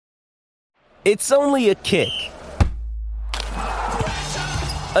It's only a kick,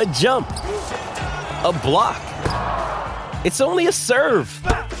 a jump, a block. It's only a serve.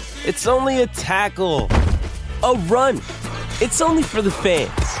 It's only a tackle, a run. It's only for the fans.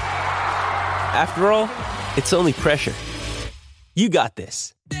 After all, it's only pressure. You got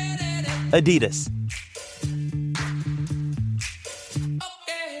this. Adidas.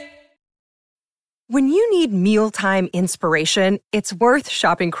 When you need mealtime inspiration, it's worth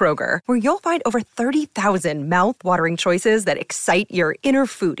shopping Kroger, where you'll find over 30,000 mouth-watering choices that excite your inner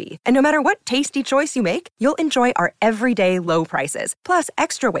foodie. And no matter what tasty choice you make, you'll enjoy our everyday low prices, plus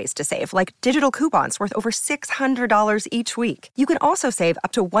extra ways to save, like digital coupons worth over $600 each week. You can also save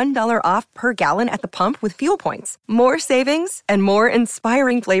up to $1 off per gallon at the pump with fuel points. More savings and more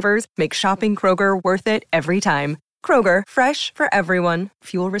inspiring flavors make shopping Kroger worth it every time. Kroger, fresh for everyone.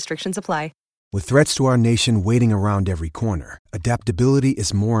 Fuel restrictions apply. With threats to our nation waiting around every corner, adaptability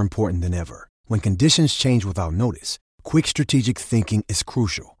is more important than ever. When conditions change without notice, quick strategic thinking is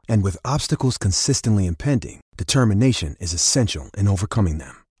crucial. And with obstacles consistently impending, determination is essential in overcoming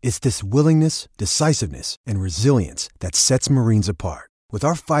them. It's this willingness, decisiveness, and resilience that sets Marines apart. With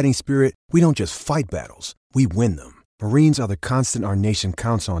our fighting spirit, we don't just fight battles, we win them. Marines are the constant our nation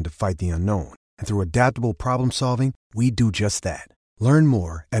counts on to fight the unknown. And through adaptable problem solving, we do just that. Learn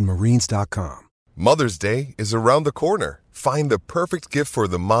more at marines.com. Mother's Day is around the corner. Find the perfect gift for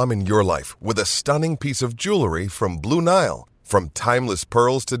the mom in your life with a stunning piece of jewelry from Blue Nile. From timeless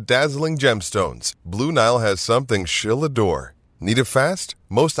pearls to dazzling gemstones, Blue Nile has something she'll adore. Need it fast?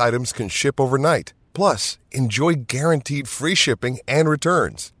 Most items can ship overnight. Plus, enjoy guaranteed free shipping and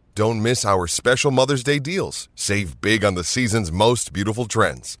returns. Don't miss our special Mother's Day deals. Save big on the season's most beautiful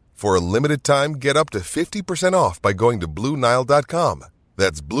trends. For a limited time, get up to 50% off by going to BlueNile.com.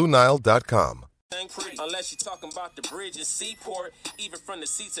 That's BlueNile.com. Unless you're talking about the bridge and seaport. Even from the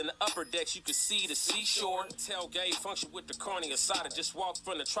seats in the upper decks, you can see the seashore. Tailgate function with the carne asada. Just walk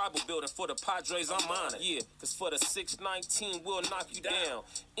from the tribal building for the Padres, I'm on it. Yeah, cause for the 619, we'll knock you down.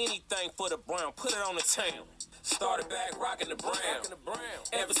 Anything for the Brown, put it on the town. Started back rocking the Brown.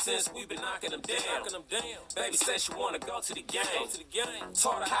 Ever since we've been knocking them down. Baby said she wanna go to the game.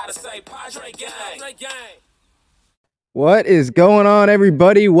 Taught her how to say Padre gang. What is going on,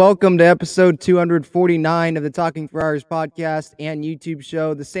 everybody? Welcome to episode 249 of the Talking Friars podcast and YouTube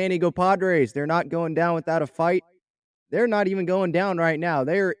show. The San Diego Padres, they're not going down without a fight. They're not even going down right now.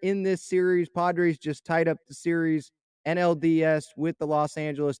 They're in this series. Padres just tied up the series NLDS with the Los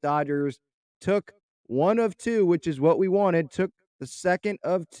Angeles Dodgers. Took one of two, which is what we wanted. Took the second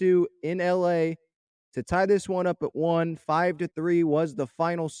of two in LA to tie this one up at 1. 5-3 was the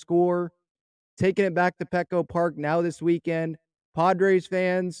final score. Taking it back to Petco Park now this weekend. Padres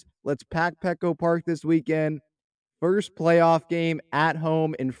fans, let's pack Petco Park this weekend. First playoff game at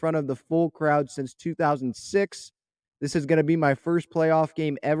home in front of the full crowd since 2006. This is going to be my first playoff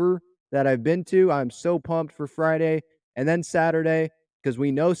game ever that I've been to. I'm so pumped for Friday and then Saturday because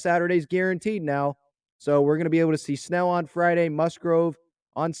we know Saturday's guaranteed now. So we're going to be able to see Snell on Friday, Musgrove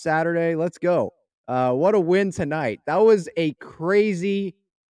on Saturday. Let's go. What a win tonight. That was a crazy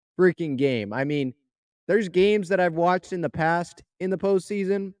freaking game. I mean, there's games that I've watched in the past in the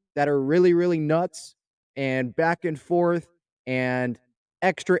postseason that are really, really nuts and back and forth and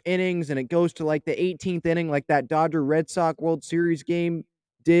extra innings, and it goes to like the 18th inning, like that Dodger Red Sox World Series game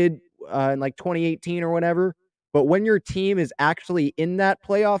did in like 2018 or whatever. But when your team is actually in that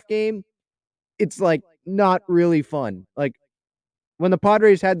playoff game, it's like not really fun. Like when the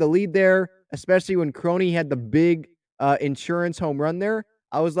Padres had the lead there, especially when Crony had the big insurance home run there,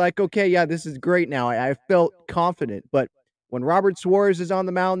 I was like, okay, yeah, this is great now. I felt confident. But when Robert Suarez is on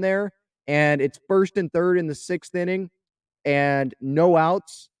the mound there and it's first and third in the 6th inning and no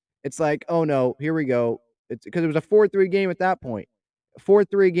outs, it's like, oh no, here we go. It's because it was a 4-3 game at that point. A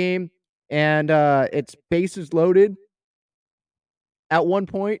 4-3 game, and it's bases loaded. At one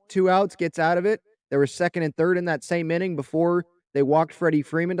point, 2 outs, gets out of it. There was second and third in that same inning before they walked Freddie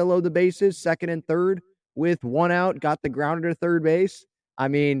Freeman to load the bases. Second and third with 1 out, got the grounder to third base. I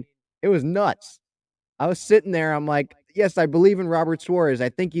mean, it was nuts. I was sitting there. I'm like, yes, I believe in Robert Suarez. I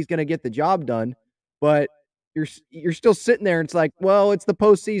think he's going to get the job done. But you're still sitting there. And it's like, well, it's the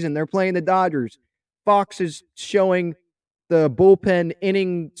postseason. They're playing the Dodgers. Fox is showing the bullpen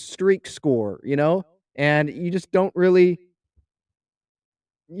inning streak score, and you just don't really.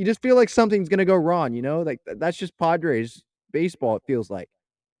 You just feel like something's going to go wrong, Like that's just Padres baseball, it feels like.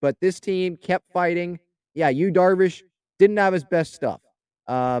 But this team kept fighting. Yeah, Yu Darvish didn't have his best stuff.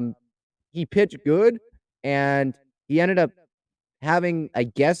 He pitched good, and he ended up having, I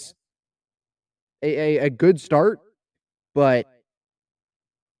guess, a good start. But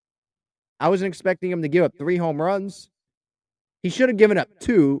I wasn't expecting him to give up 3 home runs. He should have given up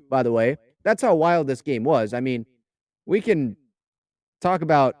 2, by the way. That's how wild this game was. I mean, we can talk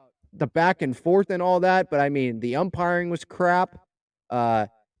about the back and forth and all that, but I mean, the umpiring was crap. Who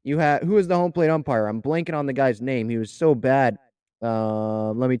was the home plate umpire? I'm blanking on the guy's name. He was so bad.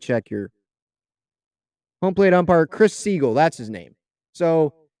 Let me check here. Home plate umpire, Chris Siegel, that's his name.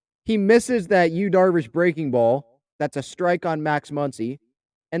 So he misses that Yu Darvish breaking ball. That's a strike on Max Muncy.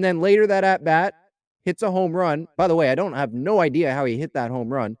 And then later that at-bat, hits a home run. By the way, I don't have no idea how he hit that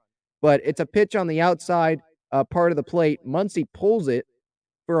home run, but it's a pitch on the outside part of the plate. Muncy pulls it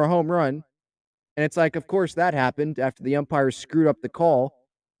for a home run. And it's like, of course that happened after the umpire screwed up the call.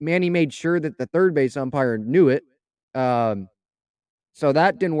 Manny made sure that the third base umpire knew it. So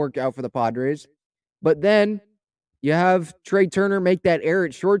that didn't work out for the Padres. But then you have Trey Turner make that error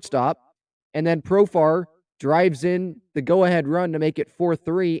at shortstop, and then Profar drives in the go-ahead run to make it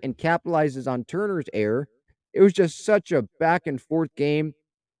 4-3 and capitalizes on Turner's error. It was just such a back-and-forth game,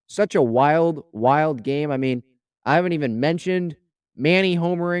 such a wild, wild game. I mean, I haven't even mentioned Manny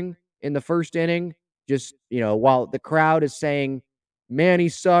homering in the first inning. Just, while the crowd is saying, Manny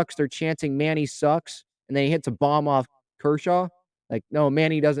sucks, they're chanting Manny sucks, and then he hits a bomb off Kershaw. Like, no,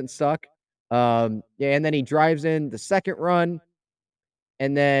 Manny doesn't suck. And then he drives in the second run,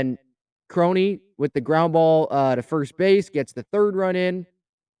 and then Crony with the ground ball to first base gets the third run in.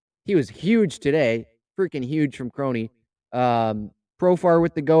 He was huge today, freaking huge from Crony. Profar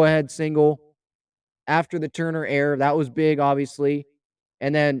with the go-ahead single after the Turner error. That was big, obviously.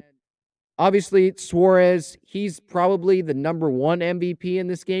 And then, obviously, Suarez, he's probably the number 1 MVP in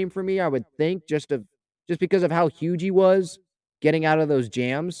this game for me, I would think, just because of how huge he was getting out of those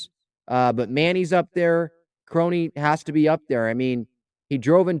jams. But Manny's up there. Crony has to be up there. I mean, he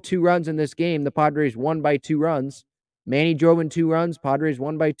drove in 2 runs in this game. The Padres won by 2 runs. Manny drove in 2 runs. Padres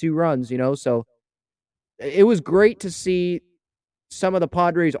won by 2 runs, So it was great to see some of the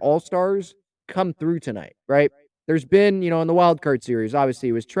Padres all-stars come through tonight, right? There's been, in the wild card series, obviously,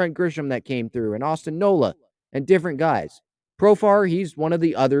 it was Trent Grisham that came through and Austin Nola and different guys. Profar, he's one of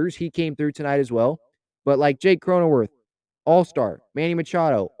the others. He came through tonight as well. But like Jake Cronenworth, all-star. Manny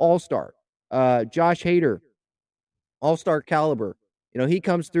Machado, all-star. Josh Hader, all-star caliber. He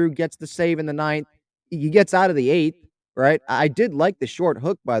comes through, gets the save in the 9th. He gets out of the 8th, right? I did like the short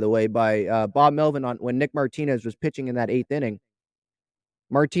hook, by the way, by Bob Melvin when Nick Martinez was pitching in that 8th inning.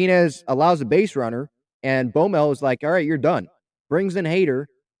 Martinez allows a base runner, and Bomel was like, all right, you're done. Brings in Hader.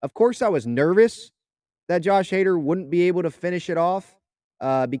 Of course, I was nervous that Josh Hader wouldn't be able to finish it off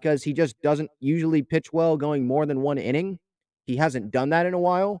because he just doesn't usually pitch well going more than 1 inning. He hasn't done that in a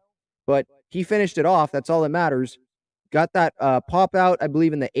while, but he finished it off. That's all that matters. Got that pop out, I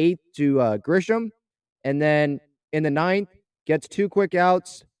believe, in the 8th to Grisham. And then in the 9th, gets 2 quick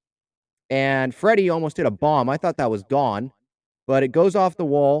outs. And Freddie almost hit a bomb. I thought that was gone. But it goes off the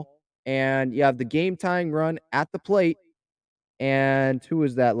wall. And you have the game-tying run at the plate. And who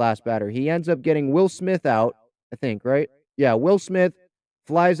was that last batter? He ends up getting Will Smith out, I think, right? Yeah, Will Smith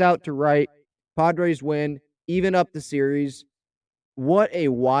flies out to right. Padres win, even up the series. What a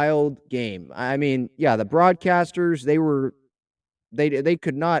wild game. I mean, yeah, the broadcasters, they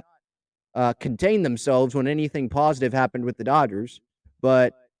could not contain themselves when anything positive happened with the Dodgers.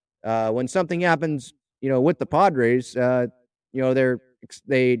 But when something happens, with the Padres, they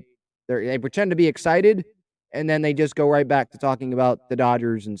pretend to be excited, and then they just go right back to talking about the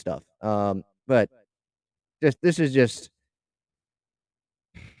Dodgers and stuff. But this is just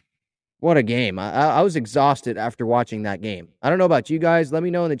what a game. I was exhausted after watching that game. I don't know about you guys. Let me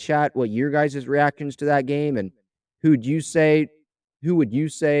know in the chat what your guys' reactions to that game, and who would you say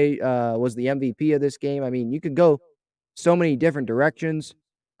was the MVP of this game? I mean, you could go so many different directions.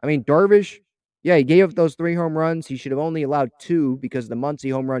 I mean, Darvish, yeah, he gave up those 3 home runs. He should have only allowed 2 because the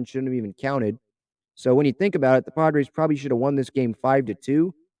Muncy home run shouldn't have even counted. So when you think about it, the Padres probably should have won this game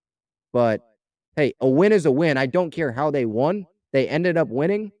 5-2. But hey, a win is a win. I don't care how they won. They ended up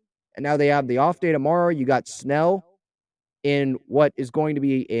winning. And now they have the off day tomorrow. You got Snell in what is going to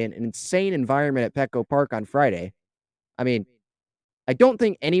be an insane environment at Petco Park on Friday. I mean, I don't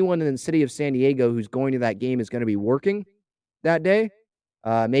think anyone in the city of San Diego who's going to that game is going to be working that day.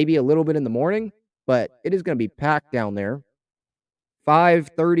 Maybe a little bit in the morning, but it is going to be packed down there.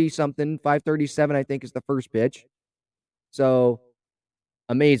 5:30 something, 5:37 I think is the first pitch. So,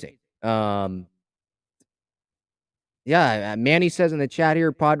 amazing. Yeah, Manny says in the chat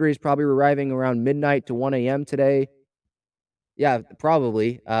here, Padres probably arriving around midnight to 1 a.m. today. Yeah,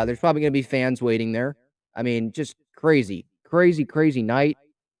 probably. There's probably going to be fans waiting there. I mean, just crazy night.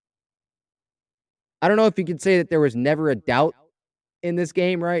 I don't know if you could say that there was never a doubt in this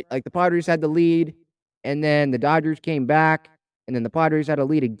game, right? Like the Padres had the lead, and then the Dodgers came back, and then the Padres had a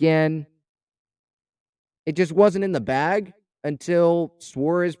lead again. It just wasn't in the bag until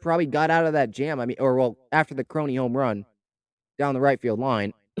Suarez probably got out of that jam. I mean, after the Crony home run down the right field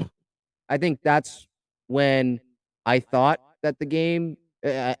line. I think that's when I thought that the game,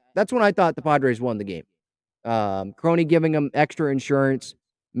 that's when I thought the Padres won the game. Crony giving them extra insurance,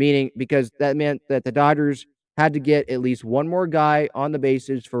 meaning because that meant that the Dodgers had to get at least one more guy on the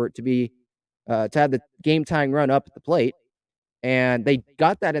bases for it to be, to have the game-tying run up at the plate. And they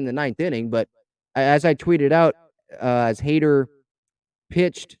got that in the ninth inning, but as I tweeted out, as Hader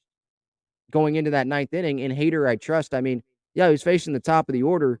pitched going into that ninth inning, and Hader I trust, I mean, yeah, he was facing the top of the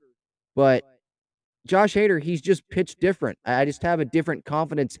order, but Josh Hader, he's just pitched different. I just have a different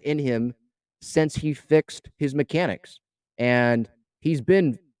confidence in him since he fixed his mechanics. And he's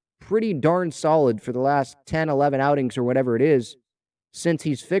been pretty darn solid for the last 10, 11 outings or whatever it is since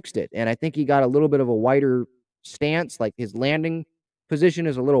he's fixed it. And I think he got a little bit of a wider stance, like his landing position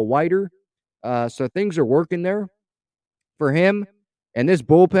is a little wider. So things are working there for him. And this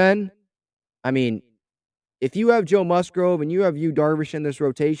bullpen, I mean, if you have Joe Musgrove and you have Yu Darvish in this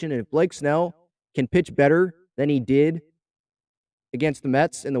rotation, and if Blake Snell can pitch better than he did against the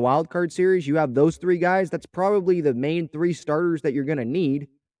Mets in the wild card series, you have those three guys. That's probably the main three starters that you're going to need.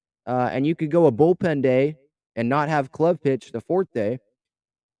 And you could go a bullpen day and not have Cleve pitch the fourth day.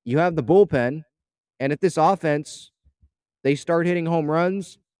 You have the bullpen, and if this offense, they start hitting home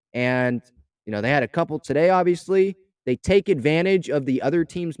runs, and they had a couple today, obviously. They take advantage of the other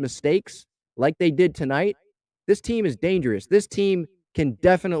team's mistakes like they did tonight. This team is dangerous. This team can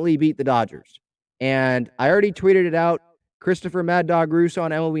definitely beat the Dodgers. And I already tweeted it out. Christopher Mad Dog Russo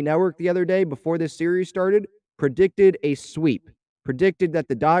on MLB Network the other day before this series started predicted a sweep. Predicted that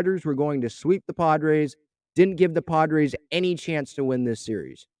the Dodgers were going to sweep the Padres. Didn't give the Padres any chance to win this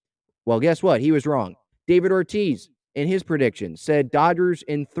series. Well, guess what? He was wrong. David Ortiz, in his prediction, said Dodgers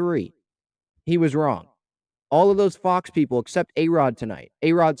in 3. He was wrong. All of those Fox people, except A-Rod tonight.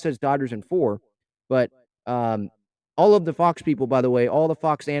 A-Rod says Dodgers in 4. But all of the Fox people, by the way, all the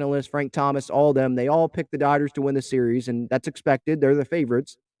Fox analysts, Frank Thomas, all of them, they all picked the Dodgers to win the series, and that's expected. They're the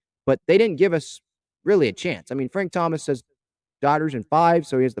favorites. But they didn't give us really a chance. I mean, Frank Thomas says Dodgers in 5,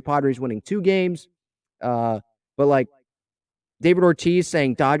 so he has the Padres winning 2 games. But like David Ortiz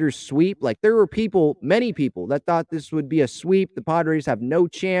saying Dodgers sweep, like there were many people that thought this would be a sweep. The Padres have no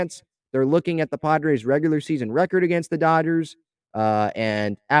chance. They're looking at the Padres' regular season record against the Dodgers.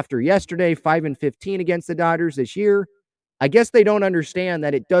 And after yesterday, 5-15 against the Dodgers this year, I guess they don't understand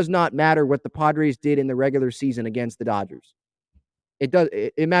that it does not matter what the Padres did in the regular season against the Dodgers.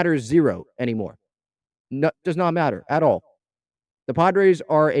 It matters 0 anymore. No, does not matter at all. The Padres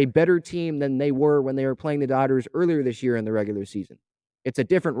are a better team than they were when they were playing the Dodgers earlier this year in the regular season. It's a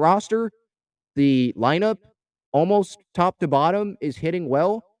different roster. The lineup, almost top to bottom, is hitting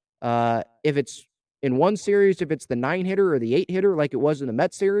well. If it's in one series, if it's the 9-hitter or the 8-hitter like it was in the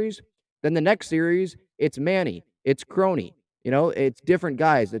Mets series, then the next series, it's Manny, it's Crony. It's different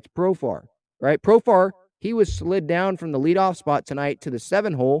guys. It's Profar, right? Profar, he was slid down from the leadoff spot tonight to the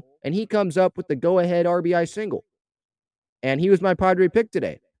 7-hole, and he comes up with the go-ahead RBI single. And he was my Padre pick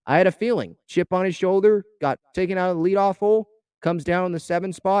today. I had a feeling. Chip on his shoulder, got taken out of the leadoff hole, comes down in the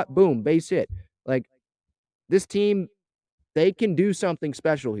 7 spot, boom, base hit. Like, this team, they can do something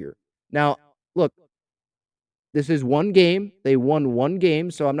special here. Now, look, this is one game. They won one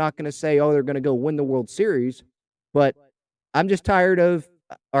game, so I'm not going to say, they're going to go win the World Series. But I'm just tired of,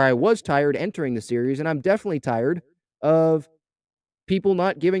 or I was tired entering the series, and I'm definitely tired of people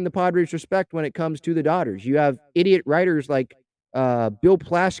not giving the Padres respect when it comes to the Dodgers. You have idiot writers like Bill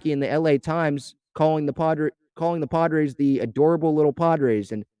Plaschke in the LA Times calling the Padres the adorable little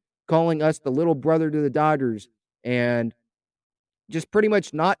Padres and calling us the little brother to the Dodgers and just pretty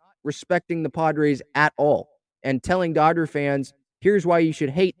much not respecting the Padres at all and telling Dodger fans, here's why you should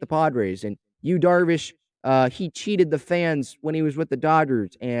hate the Padres. And Yu Darvish, he cheated the fans when he was with the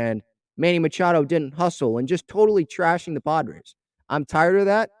Dodgers, and Manny Machado didn't hustle, and just totally trashing the Padres. I'm tired of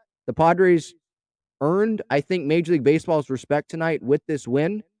that. The Padres earned, I think, Major League Baseball's respect tonight with this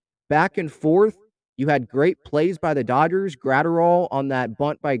win. Back and forth, you had great plays by the Dodgers. Gratterall on that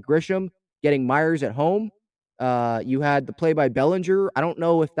bunt by Grisham, getting Myers at home. You had the play by Bellinger. I don't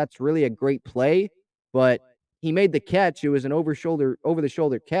know if that's really a great play, but he made the catch. It was an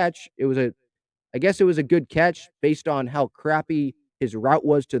over-the-shoulder catch. I guess it was a good catch based on how crappy his route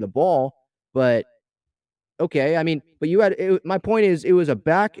was to the ball, but okay, I mean, but my point is, it was a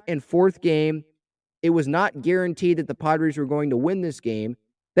back and forth game. It was not guaranteed that the Padres were going to win this game.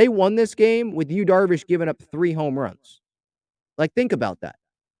 They won this game with Yu Darvish giving up 3 home runs. Like, think about that.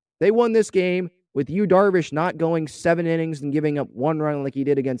 They won this game with Yu Darvish not going 7 innings and giving up 1 run like he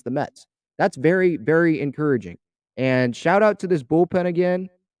did against the Mets. That's very, very encouraging. And shout out to this bullpen again.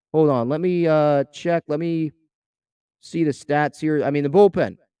 Hold on. Let me check. Let me see the stats here. I mean, the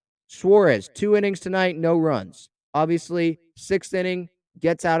bullpen. Suarez, 2 innings tonight, no runs. Obviously, 6th inning,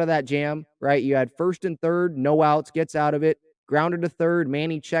 gets out of that jam, right? You had 1st and 3rd, no outs, gets out of it. Grounded to 3rd.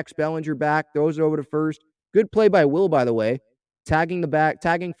 Manny checks Bellinger back, throws it over to 1st. Good play by Will, by the way.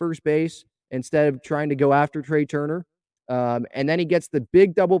 Tagging first base instead of trying to go after Trey Turner. And then he gets the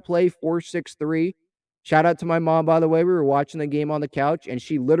big double play, 4-6-3. Shout out to my mom, by the way. We were watching the game on the couch, and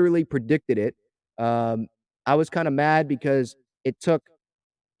she literally predicted it. I was kind of mad because it took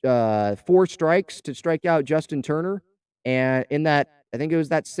 4 strikes to strike out Justin Turner. And in that, I think it was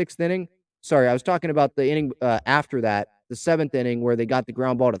that 6th inning. Sorry, I was talking about the inning after that, the 7th inning where they got the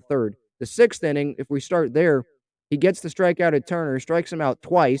ground ball to 3rd. The 6th inning, if we start there, he gets the strikeout at Turner, strikes him out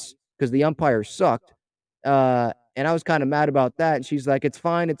twice because the umpire sucked. And I was kind of mad about that. And she's like, it's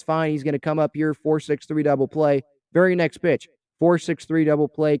fine. He's going to come up here, 4-6-3 double play. Very next pitch, 4-6-3 double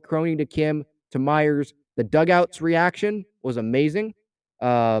play, Crony to Kim to Myers. The dugout's reaction was amazing.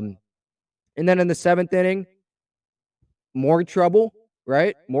 And then in the 7th inning, more trouble,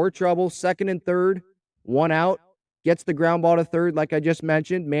 right? More trouble. 2nd and 3rd, 1 out. Gets the ground ball to 3rd, like I just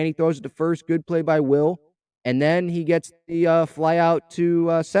mentioned. Manny throws it to 1st. Good play by Will. And then he gets the fly out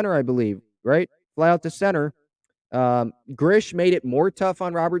to center, I believe, right? Fly out to center. Grish made it more tough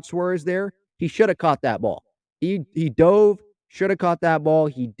on Robert Suarez there. He should have caught that ball. He dove, should have caught that ball.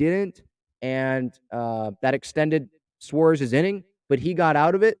 He didn't, and that extended Suarez's inning, but he got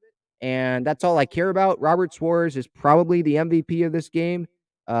out of it, and that's all I care about. Robert Suarez is probably the MVP of this game.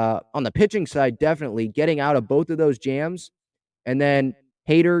 On the pitching side, definitely getting out of both of those jams, and then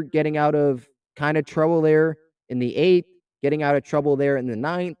Hader getting out of kind of trouble there in the 8th, getting out of trouble there in the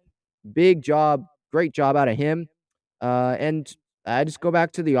 9th. Big job, great job out of him. And I just go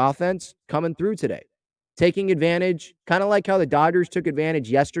back to the offense coming through today, taking advantage, kind of like how the Dodgers took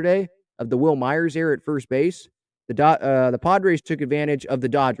advantage yesterday of the Will Myers error at first base. The Padres took advantage of the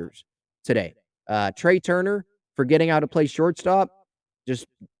Dodgers today. Trey Turner for getting out to play shortstop, just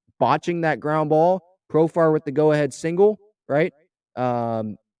botching that ground ball. Profar with the go-ahead single, right?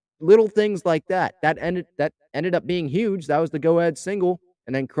 Little things like that. That ended up being huge. That was the go-ahead single.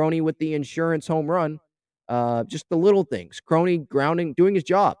 And then Crony with the insurance home run. Just the little things. Crony grounding, doing his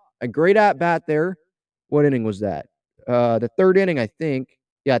job. A great at-bat there. What inning was that? The 3rd inning, I think.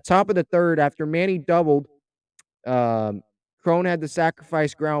 Yeah, top of the 3rd. After Manny doubled, Crone had the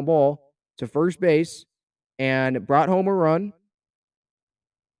sacrifice ground ball to first base and brought home a run.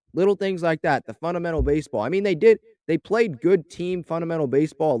 Little things like that. The fundamental baseball. I mean, they played good team fundamental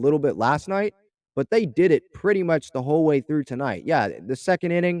baseball a little bit last night, but they did it pretty much the whole way through tonight. Yeah, the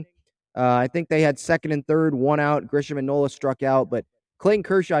 2nd inning, I think they had 2nd and 3rd, 1 out. Grisham and Nola struck out, but Clayton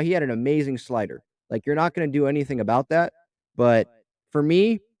Kershaw, he had an amazing slider. Like, you're not going to do anything about that. But for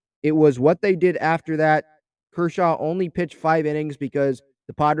me, it was what they did after that. Kershaw only pitched 5 innings because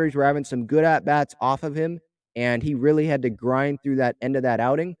the Padres were having some good at-bats off of him, and he really had to grind through that end of that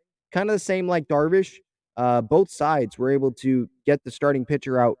outing. Kind of the same like Darvish. Both sides were able to get the starting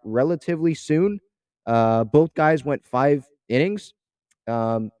pitcher out relatively soon. Both guys went 5 innings.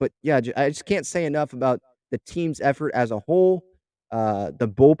 But yeah, I just can't say enough about the team's effort as a whole.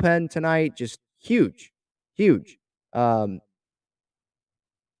 The bullpen tonight, just huge. I'm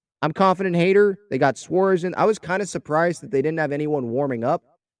confident Hader. They got Suarez in. I was kind of surprised that they didn't have anyone warming up.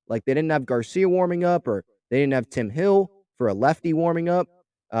 Like, they didn't have Garcia warming up, or they didn't have Tim Hill for a lefty warming up.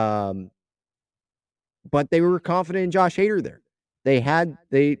 But they were confident in Josh Hader there.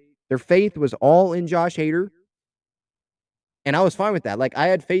 Their faith was all in Josh Hader. And I was fine with that. Like, I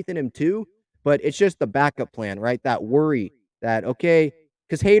had faith in him too, but it's just the backup plan, right? That worry that, okay,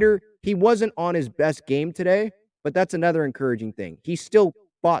 because Hader, he wasn't on his best game today, but that's another encouraging thing. He still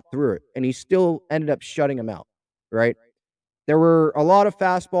fought through it, and he still ended up shutting him out, right? There were a lot of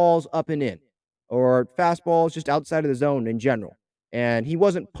fastballs up and in, or fastballs just outside of the zone in general. And he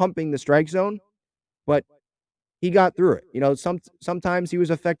wasn't pumping the strike zone, but he got through it. You know, sometimes he was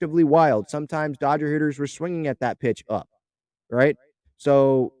effectively wild. Sometimes Dodger hitters were swinging at that pitch up, right?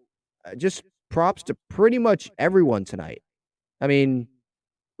 So just props to pretty much everyone tonight. I mean,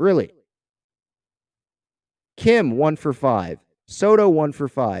 really. Kim, 1 for 5. Soto, 1 for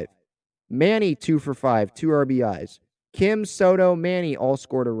 5. Manny, 2 for 5, 2 RBIs. Kim, Soto, Manny all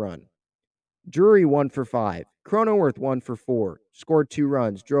scored a run. Drury, 1 for 5. Cronenworth, 1 for 4. Scored 2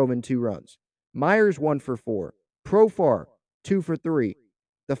 runs, drove in 2 runs. Myers, 1 for 4. Profar, 2 for 3.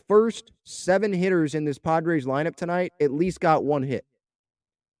 the first 7 hitters in this Padres lineup tonight at least got 1 hit.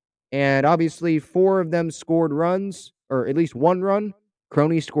 And obviously 4 of them scored runs, or at least 1 run.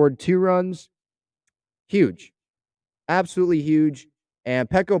 Crony scored 2 runs. Huge. Absolutely huge. And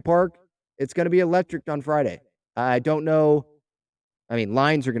Petco Park, it's going to be electric on Friday. I don't know. I mean,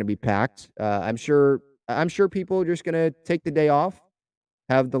 lines are going to be packed. I'm sure people are just going to take the day off,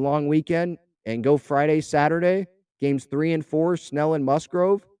 have the long weekend, and go Friday, Saturday, games 3 and 4, Snell and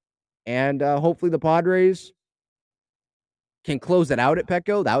Musgrove. And hopefully the Padres can close it out at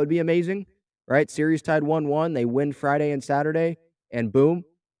Petco. That would be amazing, right? Series tied 1-1. They win Friday and Saturday, and boom,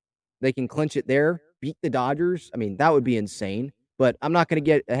 they can clinch it there, beat the Dodgers. I mean, that would be insane. But I'm not going to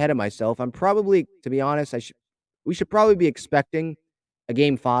get ahead of myself. I'm probably, to be honest, we should probably be expecting a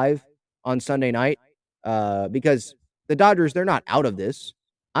Game 5 on Sunday night because the Dodgers, they're not out of this.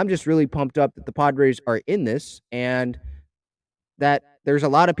 I'm just really pumped up that the Padres are in this and that there's a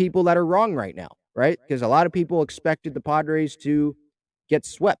lot of people that are wrong right now, right? Because a lot of people expected the Padres to get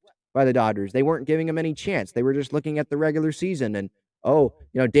swept by the Dodgers. They weren't giving them any chance. They were just looking at the regular season and,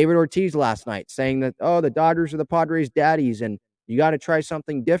 David Ortiz last night saying that, the Dodgers are the Padres' daddies and you got to try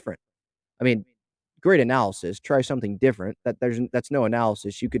something different. I mean, great analysis. Try something different. That's no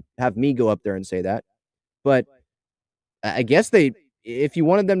analysis. You could have me go up there and say that. But I guess if you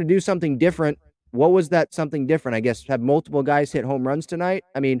wanted them to do something different, what was that something different? I guess have multiple guys hit home runs tonight.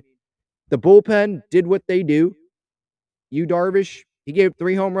 I mean, the bullpen did what they do. Yu Darvish, he gave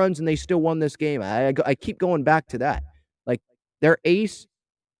 3 home runs and they still won this game. I keep going back to that. Like, their ace,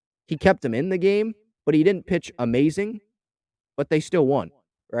 he kept them in the game, but he didn't pitch amazing, but they still won,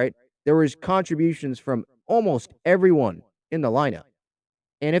 right? There was contributions from almost everyone in the lineup.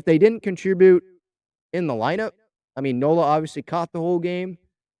 And if they didn't contribute in the lineup, I mean, Nola obviously caught the whole game.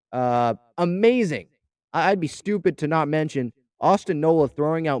 Amazing. I'd be stupid to not mention Austin Nola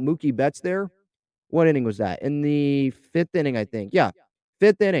throwing out Mookie Betts there. What inning was that? In the 5th inning, I think. Yeah,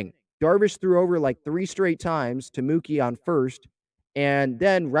 5th inning. Darvish threw over like 3 straight times to Mookie on first. And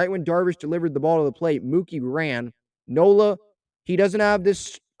then right when Darvish delivered the ball to the plate, Mookie ran. Nola, he doesn't have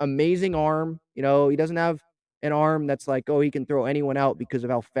this amazing arm. He doesn't have an arm that's like, he can throw anyone out because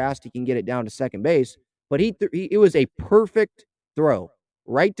of how fast he can get it down to second base. But it was a perfect throw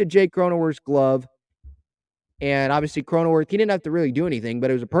right to Jake Cronenworth's glove. And obviously Cronenworth, he didn't have to really do anything,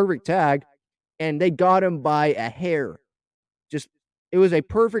 but it was a perfect tag. And they got him by a hair. It was a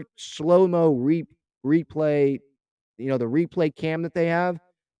perfect slow-mo replay, the replay cam that they have.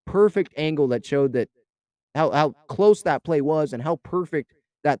 Perfect angle that showed that how close that play was and how perfect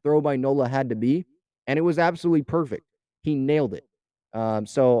that throw by Nola had to be. And it was absolutely perfect. He nailed it.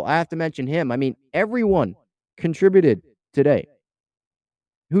 So I have to mention him. I mean, everyone contributed today.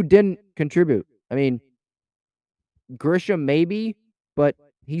 Who didn't contribute? I mean, Grisham maybe, but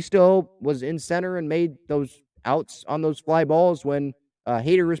he still was in center and made those outs on those fly balls when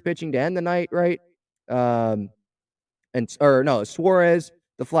Hader was pitching to end the night, right? Suarez,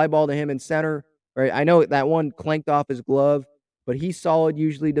 the fly ball to him in center, right? I know that one clanked off his glove, but he's solid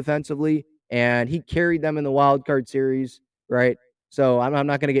usually defensively, and he carried them in the wild card series, right? So I'm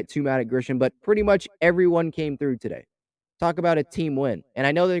not going to get too mad at Grisham, but pretty much everyone came through today. Talk about a team win. And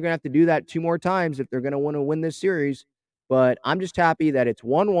I know they're going to have to do that 2 more times if they're going to want to win this series, but I'm just happy that it's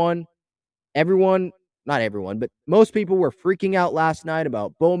 1-1. Not everyone, but most people were freaking out last night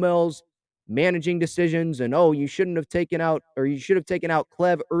about Bowmel's managing decisions and, you shouldn't have taken out, or you should have taken out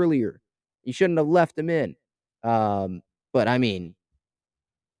Clev earlier. You shouldn't have left him in. But I mean,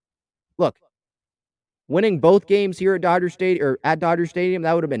 look, winning both games here at Dodger Stadium,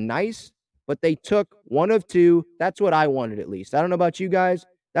 that would have been nice, but they took 1 of 2. That's what I wanted, at least. I don't know about you guys.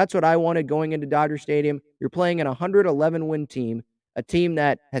 That's what I wanted going into Dodger Stadium. You're playing an 111-win team, a team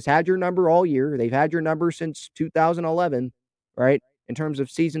that has had your number all year. They've had your number since 2011, right, in terms of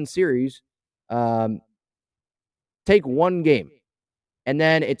season series. Take 1 game, and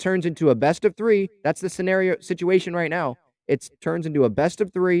then it turns into a best of 3. That's the situation right now. It turns into a best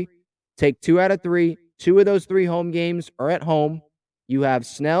of 3. Take 2 out of 3. 2 of those 3 home games are at home. You have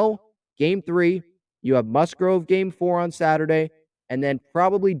Snell, Game 3. You have Musgrove, Game 4 on Saturday. And then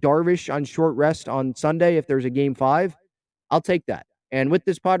probably Darvish on short rest on Sunday if there's a Game 5. I'll take that. And with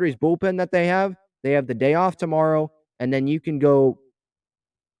this Padres bullpen that they have the day off tomorrow, and then you can go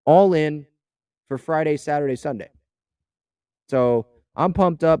all in for Friday, Saturday, Sunday. So I'm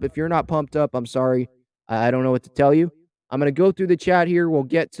pumped up. If you're not pumped up, I'm sorry. I don't know what to tell you. I'm going to go through the chat here. We'll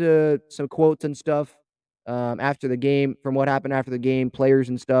get to some quotes and stuff after the game, from what happened after the game, players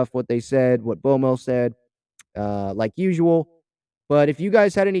and stuff, what they said, what Bowmel said, like usual. But if you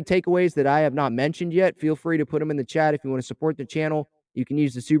guys had any takeaways that I have not mentioned yet, feel free to put them in the chat if you want to support the channel. You can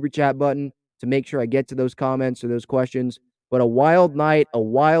use the super chat button to make sure I get to those comments or those questions. But a wild night, a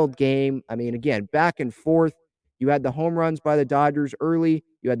wild game. I mean, again, back and forth. You had the home runs by the Dodgers early.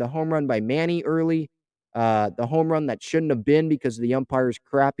 You had the home run by Manny early. The home run that shouldn't have been because of the umpire's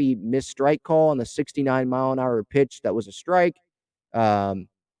crappy missed strike call on the 69-mile-an-hour pitch that was a strike.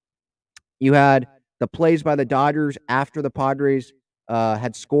 You had the plays by the Dodgers after the Padres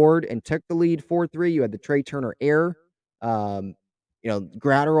had scored and took the lead 4-3. You had the Trey Turner error.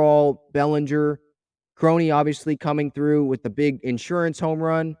 Gratterall, Bellinger, Crony obviously coming through with the big insurance home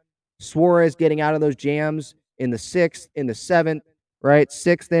run. Suarez getting out of those jams in the 6th, in the 7th, right?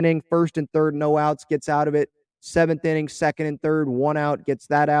 6th inning, 1st and 3rd, no outs, gets out of it. 7th inning, 2nd and 3rd, 1 out, gets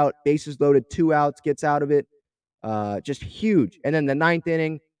that out. Bases loaded, 2 outs, gets out of it. Just huge. And then the 9th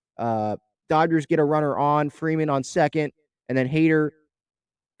inning, Dodgers get a runner on, Freeman on 2nd, and then Hader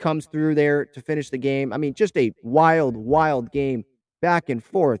comes through there to finish the game. I mean, just a wild, wild game, back and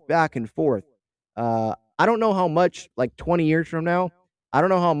forth, back and forth. I don't know how much, like 20 years from now, I don't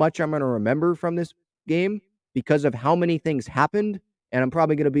know how much I'm going to remember from this game because of how many things happened. And I'm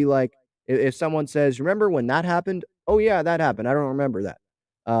probably going to be like, if someone says, remember when that happened? Oh, yeah, that happened. I don't remember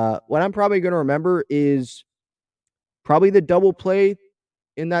that. What I'm probably going to remember is probably the double play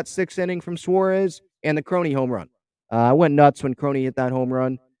in that 6th inning from Suarez and the Crony home run. I went nuts when Crony hit that home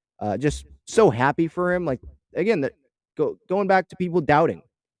run. Just so happy for him. Like, again, going back to people doubting.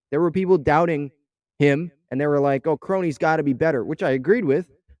 There were people doubting him, and they were like, oh, Crony's got to be better, which I agreed with.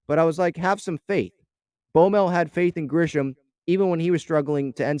 But I was like, have some faith. Bomel had faith in Grisham even when he was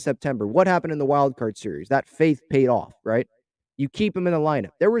struggling to end September. What happened in the wild card series? That faith paid off, right? You keep him in the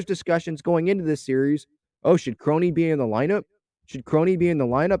lineup. There was discussions going into this series. Oh, should Crony be in the lineup? Should Crony be in the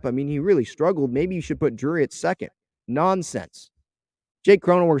lineup? I mean, he really struggled. Maybe you should put Drury at 2nd. Nonsense. Jake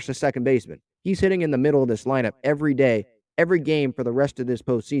Cronenworth's the 2nd baseman. He's hitting in the middle of this lineup every day, every game for the rest of this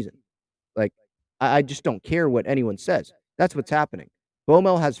postseason. Like, I just don't care what anyone says. That's what's happening.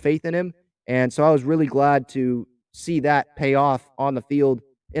 Bomel has faith in him, and so I was really glad to see that pay off on the field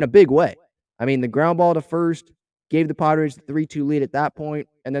in a big way. I mean, the ground ball to first gave the Padres the 3-2 lead at that point,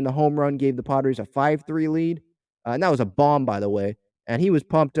 and then the home run gave the Padres a 5-3 lead. And that was a bomb, by the way. And he was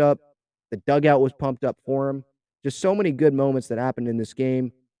pumped up. The dugout was pumped up for him. Just so many good moments that happened in this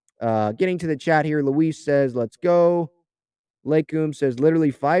game. Getting to the chat here, Luis says, let's go. Lakeum says,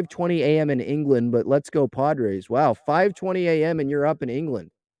 literally 5:20 a.m. in England, but let's go Padres. Wow, 5:20 a.m. and you're up in England.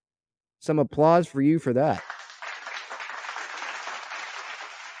 Some applause for you for that.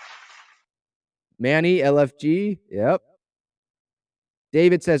 Manny, LFG, yep.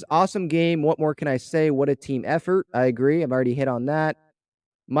 David says, awesome game. What more can I say? What a team effort. I agree. I've already hit on that.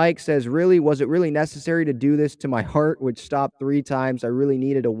 Mike says, really, was it really necessary to do this to my heart, which stopped 3 times? I really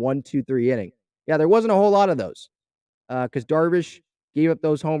needed a 1-2-3 inning. Yeah, there wasn't a whole lot of those because Darvish gave up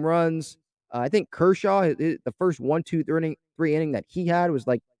those home runs. I think Kershaw, the first 1-2-3 inning that he had was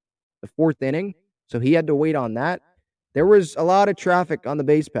like the 4th inning, so he had to wait on that. There was a lot of traffic on the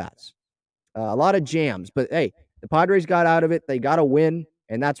base paths, a lot of jams, but hey, the Padres got out of it. They got a win,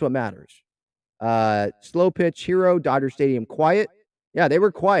 and that's what matters. Slow pitch hero, Dodger Stadium quiet. Yeah, they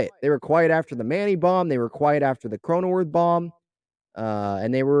were quiet. They were quiet after the Manny bomb. They were quiet after the Cronenworth bomb.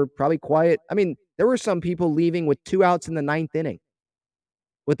 And they were probably quiet. I mean, there were some people leaving with 2 outs in the 9th inning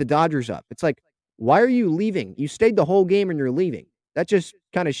with the Dodgers up. It's like, why are you leaving? You stayed the whole game and you're leaving. That just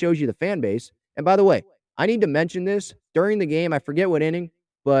kind of shows you the fan base. And by the way, I need to mention this. During the game, I forget what inning,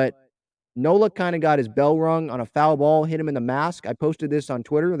 but Nola kind of got his bell rung on a foul ball, hit him in the mask. I posted this on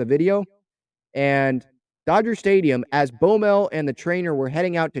Twitter, the video. And Dodger Stadium, as Bomel and the trainer were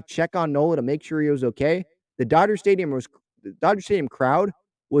heading out to check on Nola to make sure he was okay, the Dodger Stadium crowd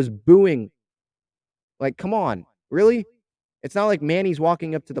was booing. Like, come on, really? It's not like Manny's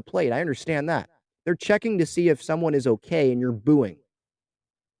walking up to the plate. I understand that. They're checking to see if someone is okay, and you're booing.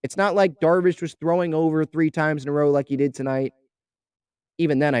 It's not like Darvish was throwing over 3 times in a row like he did tonight.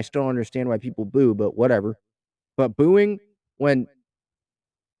 Even then, I still don't understand why people boo, but whatever. But booing when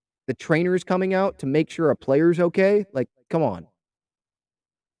the trainer is coming out to make sure a player's okay, like, come on.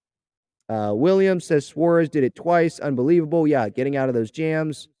 Williams says Suarez did it twice. Unbelievable. Yeah, getting out of those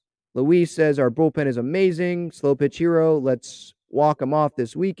jams. Luis says our bullpen is amazing. Slow pitch hero. Let's walk him off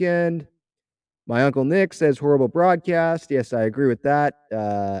this weekend. My Uncle Nick says horrible broadcast. Yes, I agree with that.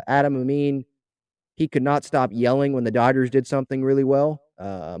 Adam Amin, he could not stop yelling when the Dodgers did something really well.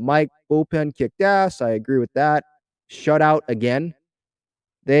 Mike, bullpen kicked ass. I agree with that. Shutout again.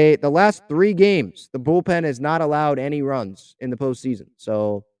 The last 3 games, the bullpen has not allowed any runs in the postseason.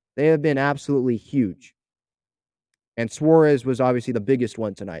 So they have been absolutely huge. And Suarez was obviously the biggest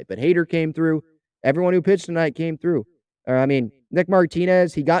one tonight. But Hader came through. Everyone who pitched tonight came through. Nick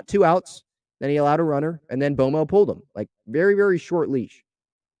Martinez, he got 2 outs, then he allowed a runner, and then Bomo pulled him. Like, very, very short leash.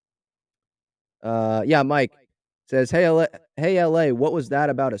 Yeah, Mike says, hey, LA, what was that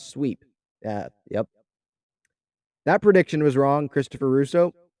about a sweep? Yep. That prediction was wrong, Christopher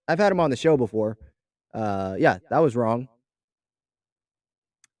Russo. I've had him on the show before. Yeah, that was wrong.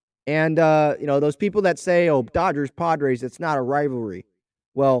 And, those people that say, oh, Dodgers, Padres, it's not a rivalry.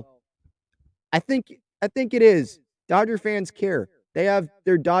 Well, I think it is. Dodger fans care. They have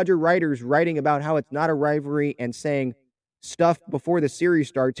their Dodger writers writing about how it's not a rivalry and saying stuff before the series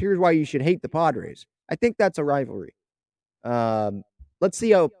starts. Here's why you should hate the Padres. I think that's a rivalry. Let's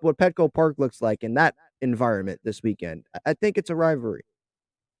see what Petco Park looks like in that environment this weekend. I think it's a rivalry.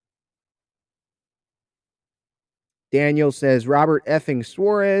 Daniel says, Robert effing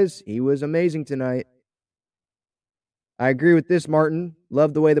Suarez. He was amazing tonight. I agree with this, Martin.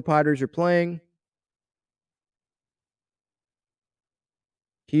 Love the way the Padres are playing.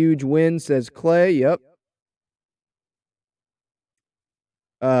 Huge win, says Clay. Yep.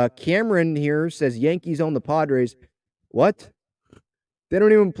 Cameron here says Yankees own the Padres. What? They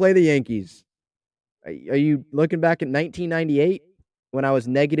don't even play the Yankees. Are you looking back at 1998 when I was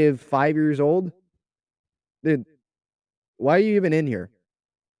 -5 years old? Dude, why are you even in here?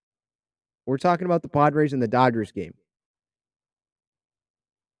 We're talking about the Padres and the Dodgers game.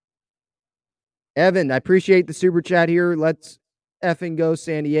 Evan, I appreciate the super chat here. Let's effing go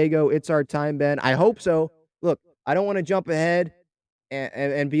San Diego. It's our time, Ben. I hope so. Look, I don't want to jump ahead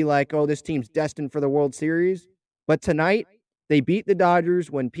and be like, oh, this team's destined for the World Series. But tonight, they beat the Dodgers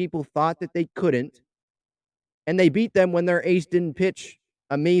when people thought that they couldn't. And they beat them when their ace didn't pitch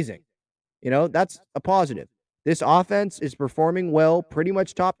amazing. That's a positive. This offense is performing well, pretty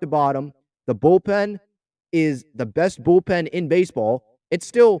much top to bottom. The bullpen is the best bullpen in baseball. It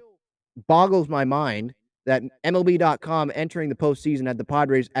still boggles my mind that MLB.com entering the postseason had the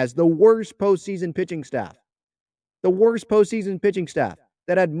Padres as the worst postseason pitching staff. The worst postseason pitching staff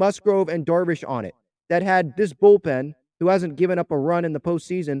that had Musgrove and Darvish on it, that had this bullpen who hasn't given up a run in the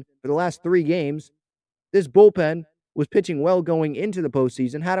postseason for the last 3 games. This bullpen was pitching well going into the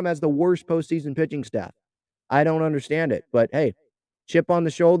postseason, had him as the worst postseason pitching staff. I don't understand it, but hey, chip on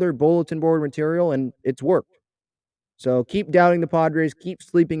the shoulder, bulletin board material, and it's worked. So keep doubting the Padres, keep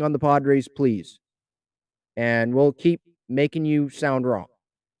sleeping on the Padres, please. And we'll keep making you sound wrong.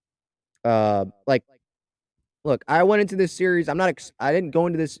 Look, I went into this series, I didn't go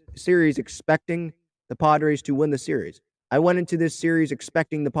into this series expecting the Padres to win the series. I went into this series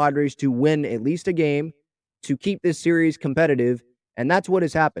expecting the Padres to win at least a game, to keep this series competitive, and that's what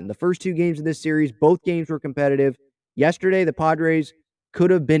has happened. The first 2 games of this series, both games were competitive. Yesterday, the Padres could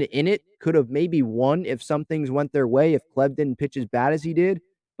have been in it, could have maybe won if some things went their way, if Clev didn't pitch as bad as he did,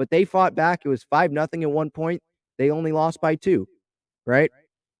 but they fought back. It was 5-0 at one point. They only lost by 2, right?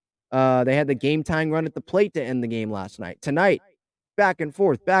 They had the game-tying run at the plate to end the game last night. Tonight, back and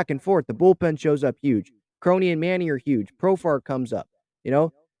forth. The bullpen shows up huge. Crony and Manny are huge. Profar comes up.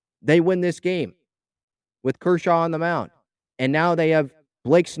 They win this game with Kershaw on the mound. And now they have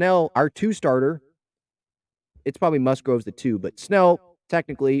Blake Snell, our 2-starter. It's probably Musgrove's the 2, but Snell,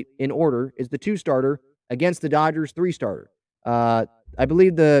 technically, in order, is the 2-starter against the Dodgers 3-starter. I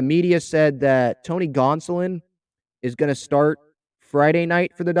believe the media said that Tony Gonsolin is going to start Friday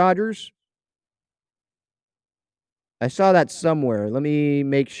night for the Dodgers. I saw that somewhere. Let me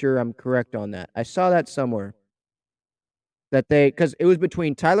make sure I'm correct on that. I saw that somewhere. Because it was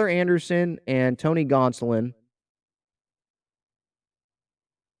between Tyler Anderson and Tony Gonsolin.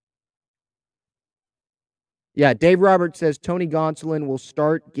 Yeah, Dave Roberts says Tony Gonsolin will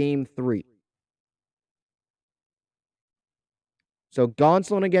start game 3. So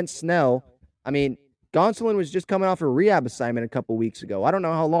Gonsolin against Snell. I mean, Gonsolin was just coming off a rehab assignment a couple weeks ago. I don't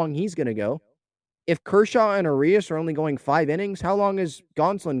know how long he's going to go. If Kershaw and Arias are only going 5 innings, how long is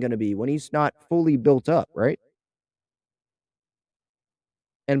Gonsolin going to be when he's not fully built up, right?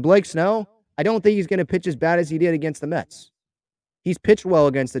 And Blake Snell, I don't think he's going to pitch as bad as he did against the Mets. He's pitched well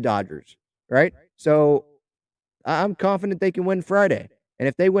against the Dodgers, right? So I'm confident they can win Friday. And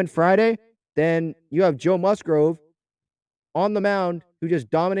if they win Friday, then you have Joe Musgrove on the mound who just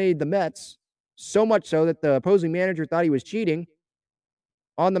dominated the Mets, so much so that the opposing manager thought he was cheating.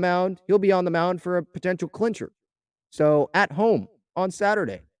 On the mound, he'll be on the mound for a potential clincher. So at home on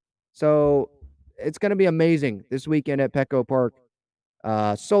Saturday. So it's going to be amazing this weekend at Petco Park.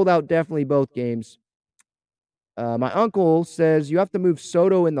 Sold out definitely both games. My uncle says you have to move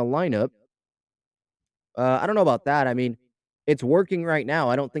Soto in the lineup. I don't know about that. I mean, it's working right now.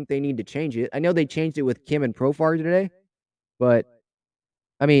 I don't think they need to change it. I know they changed it with Kim and Profar today, but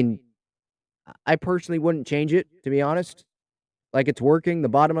I mean, I personally wouldn't change it, to be honest. like it's working. The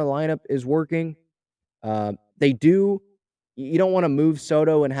bottom of the lineup is working. You don't want to move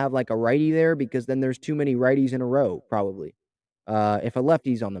Soto and have like a righty there because then there's too many righties in a row, probably, if a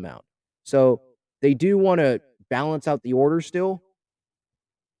lefty's on the mound. So they do want to balance out the order still.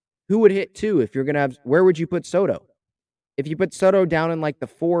 Who would hit 2 if you're going to have, where would you put Soto? If you put Soto down in like the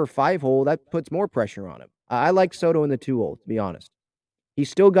 4 or 5 hole, that puts more pressure on him. I like Soto in the 2 hole, to be honest. He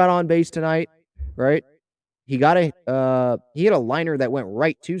still got on base tonight, right? He got he hit a liner that went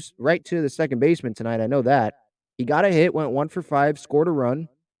right to the second baseman tonight. I know that. He got a hit, went 1 for 5, scored a run.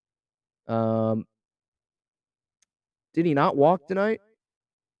 Did he not walk tonight?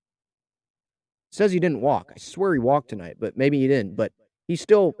 Says he didn't walk. I swear he walked tonight, but maybe he didn't. But he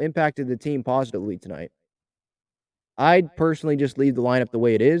still impacted the team positively tonight. I'd personally just leave the lineup the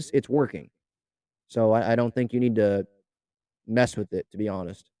way it is. It's working. So I don't think you need to mess with it, to be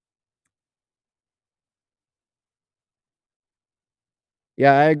honest.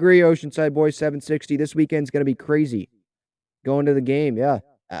 Yeah, I agree, Oceanside Boys 760. This weekend's going to be crazy. Going to the game, yeah.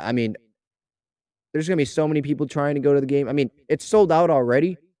 I mean, there's going to be so many people trying to go to the game. I mean, it's sold out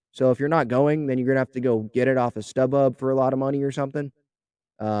already. So if you're not going, then you're going to have to go get it off of StubHub for a lot of money or something.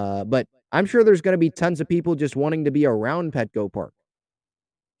 But I'm sure there's going to be tons of people just wanting to be around Petco Park.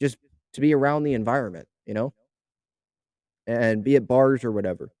 Just to be around the environment, you know? And be at bars or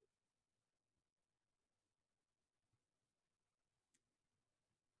whatever.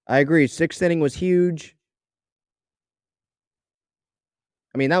 I agree. 6th inning was huge.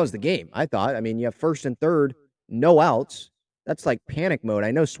 I mean, that was the game, I thought. I mean, you have 1st and 3rd, no outs. That's like panic mode.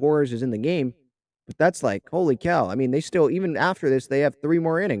 I know Suarez is in the game, but that's like, holy cow. I mean, they still, even after this, they have 3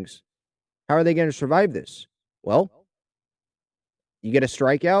 more innings. How are they going to survive this? Well, you get a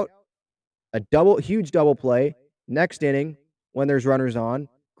strikeout, a huge double play, next inning when there's runners on,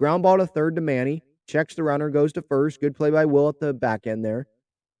 ground ball to third to Manny, checks the runner, goes to first. Good play by Will at the back end there.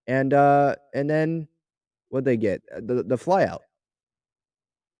 And then what'd they get? The fly out.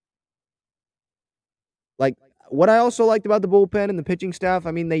 Like, what I also liked about the bullpen and the pitching staff,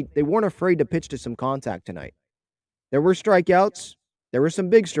 I mean, they weren't afraid to pitch to some contact tonight. There were strikeouts. There were some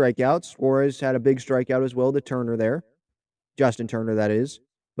big strikeouts. Suarez had a big strikeout as well to Turner there. Justin Turner, that is.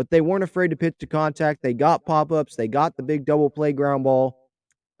 But they weren't afraid to pitch to contact. They got pop-ups. They got the big double play ground ball.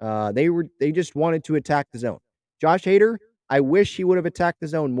 They just wanted to attack the zone. Josh Hader, I wish he would have attacked the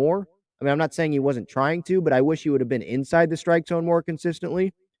zone more. I mean, I'm not saying he wasn't trying to, but I wish he would have been inside the strike zone more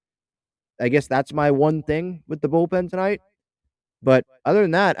consistently. I guess that's my one thing with the bullpen tonight. But other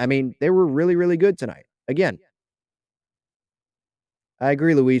than that, I mean, they were really, really good tonight. Again, I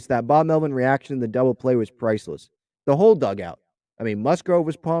agree, Luis. That Bob Melvin reaction to the double play was priceless. The whole dugout. I mean, Musgrove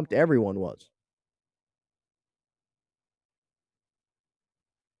was pumped. Everyone was.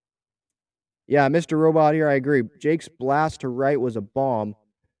 Yeah, Mr. Robot here, I agree. Jake's blast to right was a bomb.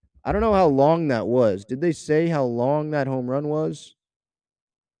 I don't know how long that was. Did they say how long that home run was?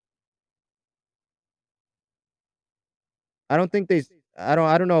 I don't think they I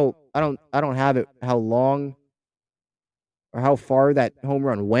don't know. I don't have it how long or how far that home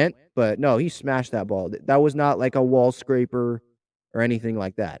run went, but no, he smashed that ball. That was not like a wall scraper or anything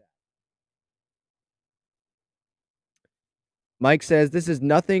like that. Mike says this is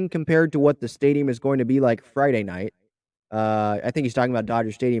nothing compared to what the stadium is going to be like Friday night. I think he's talking about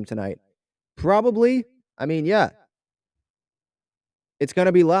Dodger Stadium tonight. Probably. I mean, yeah. It's going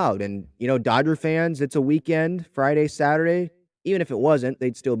to be loud. And, you know, Dodger fans, it's a weekend, Friday, Saturday. Even if it wasn't,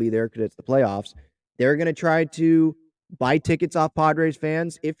 they'd still be there because it's the playoffs. They're going to try to buy tickets off Padres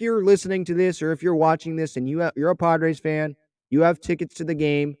fans. If you're listening to this or if you're watching this and you're a Padres fan, you have tickets to the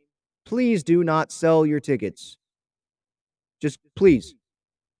game, please do not sell your tickets. Just please.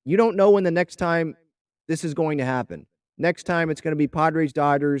 You don't know when the next time this is going to happen. Next time it's going to be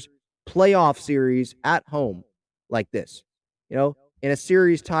Padres-Dodgers playoff series at home like this. You know, in a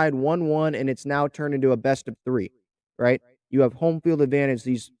series tied 1-1 and it's now turned into a best of 3, right? You have home field advantage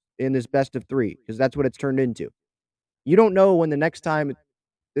in this best of 3 because that's what it's turned into. You don't know when the next time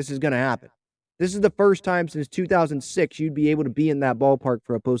this is going to happen. This is the first time since 2006 you'd be able to be in that ballpark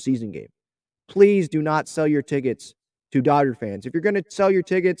for a postseason game. Please do not sell your tickets to Dodger fans. If you're going to sell your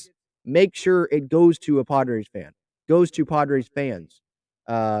tickets, make sure it goes to a Padres fan, goes to Padres fans,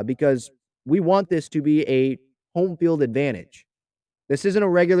 because we want this to be a home field advantage. This isn't a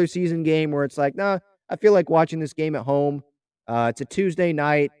regular season game where it's like, nah, I feel like watching this game at home. It's a Tuesday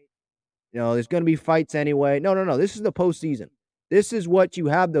night. You know, there's going to be fights anyway. No. This is the postseason. This is what you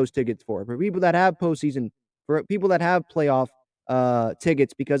have those tickets for. For people that have postseason, for people that have playoff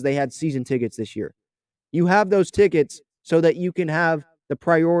tickets because they had season tickets this year. You have those tickets so that you can have the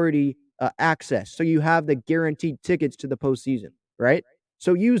priority access. So you have the guaranteed tickets to the postseason. right?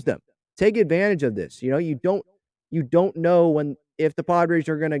 So use them. Take advantage of this. You don't know if the Padres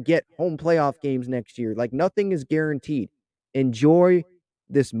are going to get home playoff games next year. Like, nothing is guaranteed. Enjoy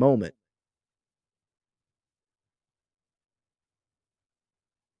this moment.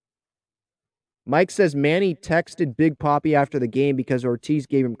 Mike says Manny texted Big Papi after the game because Ortiz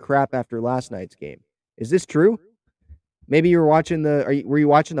gave him crap after last night's game. Is this true? Maybe you were watching were you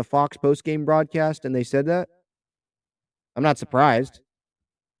watching the Fox post-game broadcast and they said that? I'm not surprised.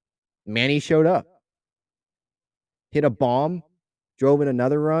 Manny showed up. Hit a bomb, drove in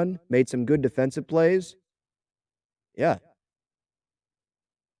another run, made some good defensive plays. Yeah.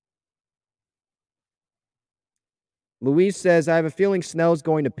 Luis says, I have a feeling Snell's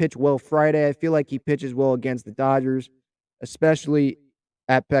going to pitch well Friday. I feel like he pitches well against the Dodgers, especially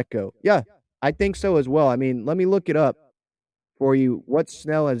at Petco. Yeah, I think so as well. I mean, let me look it up for you, what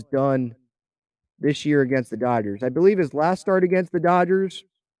Snell has done this year against the Dodgers. I believe his last start against the Dodgers,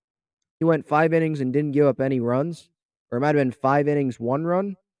 he went 5 innings and didn't give up any runs. Or it might have been 5 innings, 1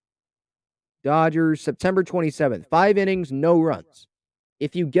 run. Dodgers, September 27th. 5 innings, no runs.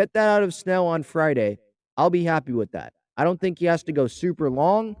 If you get that out of Snell on Friday, I'll be happy with that. I don't think he has to go super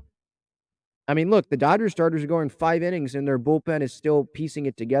long. I mean, look, the Dodgers starters are going 5 innings and their bullpen is still piecing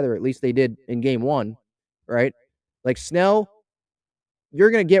it together. At least they did in game 1, right? Like, Snell,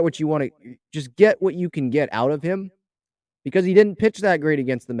 you're going to get what you want to. Just get what you can get out of him because he didn't pitch that great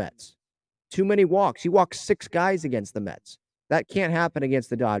against the Mets. Too many walks. He walked 6 guys against the Mets. That can't happen against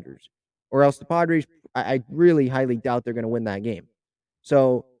the Dodgers. Or else the Padres, I really highly doubt they're going to win that game.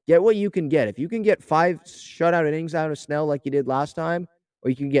 So get what you can get. If you can get 5 shutout innings out of Snell like you did last time, or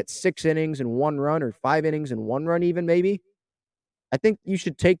you can get 6 innings and 1 run, or 5 innings and 1 run even maybe, I think you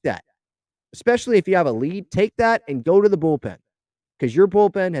should take that. Especially if you have a lead, take that and go to the bullpen. Because your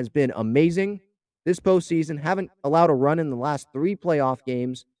bullpen has been amazing this postseason. Haven't allowed a run in the last 3 playoff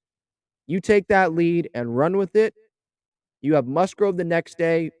games. You take that lead and run with it. You have Musgrove the next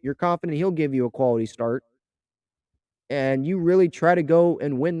day. You're confident he'll give you a quality start. And you really try to go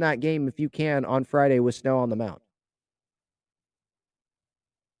and win that game if you can on Friday with Snell on the mound.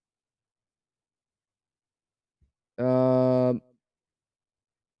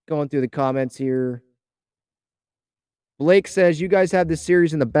 Going through the comments here. Blake says, you guys have this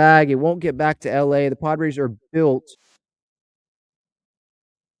series in the bag. It won't get back to LA. The Padres are built.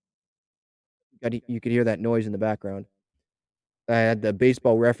 You could hear that noise in the background. I had the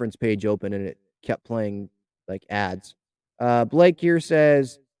Baseball Reference page open and it kept playing like ads. Blake here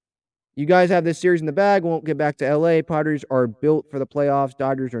says, you guys have this series in the bag. Won't get back to LA. Padres are built for the playoffs.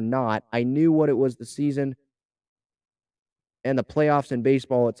 Dodgers are not. I knew what it was the season and the playoffs in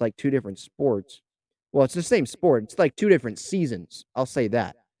baseball. It's like 2 different sports. Well, it's the same sport. It's like 2 different seasons. I'll say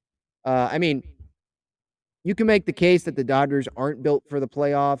that. I mean, you can make the case that the Dodgers aren't built for the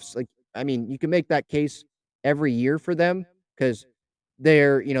playoffs. You can make that case every year for them because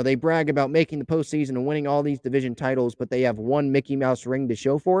they brag about making the postseason and winning all these division titles, but they have 1 Mickey Mouse ring to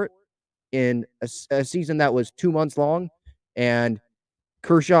show for it in a season that was 2 months long, and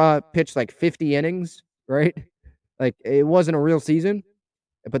Kershaw pitched like 50 innings, right? Like, it wasn't a real season,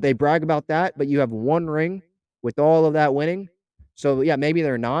 but they brag about that. But you have 1 ring with all of that winning. So, yeah, maybe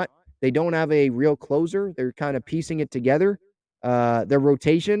they're not. They don't have a real closer. They're kind of piecing it together. Their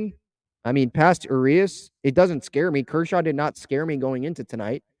rotation, past Urias, it doesn't scare me. Kershaw did not scare me going into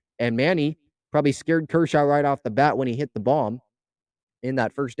tonight. And Manny probably scared Kershaw right off the bat when he hit the bomb in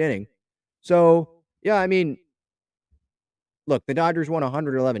that first inning. So, yeah, look, the Dodgers won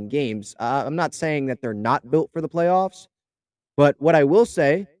 111 games. I'm not saying that they're not built for the playoffs. But what I will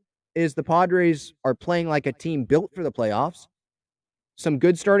say is the Padres are playing like a team built for the playoffs. Some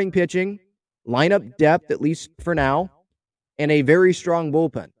good starting pitching, lineup depth, at least for now, and a very strong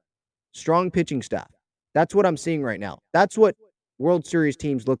bullpen. Strong pitching staff. That's what I'm seeing right now. That's what World Series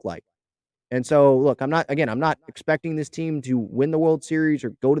teams look like. And so, look, I'm not expecting this team to win the World Series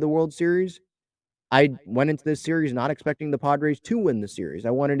or go to the World Series. I went into this series not expecting the Padres to win the series.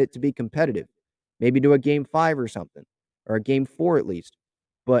 I wanted it to be competitive. Maybe do a game 5 or something, or a game 4 at least.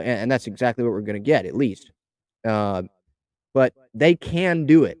 And that's exactly what we're going to get, at least. But they can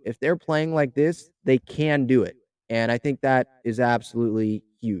do it. If they're playing like this, they can do it. And I think that is absolutely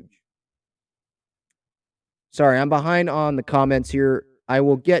huge. Sorry, I'm behind on the comments here. I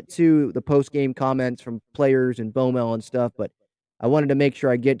will get to the post-game comments from players and Bomel and stuff, but I wanted to make sure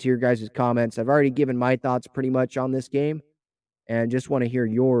I get to your guys' comments. I've already given my thoughts pretty much on this game, and just want to hear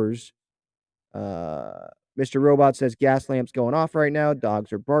yours. Mr. Robot says, gas lamps going off right now.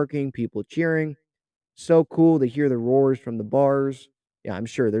 Dogs are barking. People cheering. So cool to hear the roars from the bars. Yeah, I'm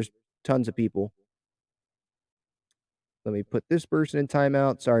sure there's tons of people. Let me put this person in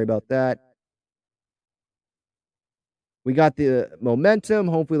timeout. Sorry about that. We got the momentum,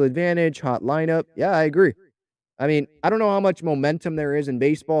 home field advantage, hot lineup. Yeah, I agree. I mean, I don't know how much momentum there is in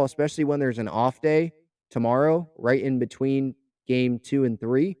baseball, especially when there's an off day tomorrow, right in between game 2 and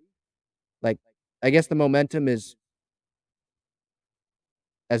 3. Like, I guess the momentum is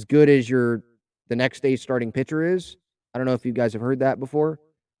as good as the next day's starting pitcher is. I don't know if you guys have heard that before,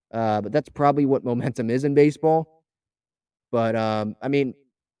 but that's probably what momentum is in baseball. But I mean,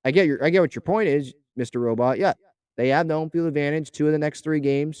 I get what your point is, Mr. Robot. Yeah, they have the home field advantage 2 of the next 3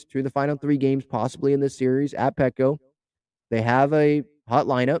 games, 2 of the final 3 games possibly in this series at Petco. They have a hot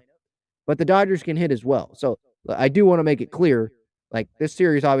lineup, but the Dodgers can hit as well. So I do want to make it clear, like, this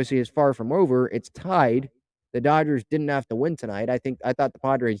series obviously is far from over. It's tied. The Dodgers didn't have to win tonight. I thought the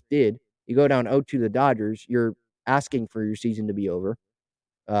Padres did. You go down 0-2 to the Dodgers, you're asking for your season to be over.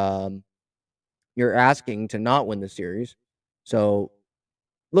 You're asking to not win the series. So,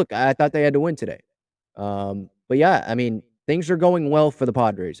 look, I thought they had to win today. But yeah, I mean, things are going well for the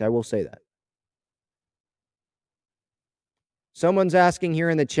Padres. I will say that. Someone's asking here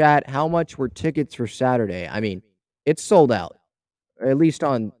in the chat, how much were tickets for Saturday? I mean, it's sold out. At least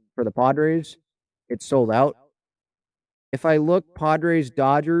for the Padres, it's sold out. If I look Padres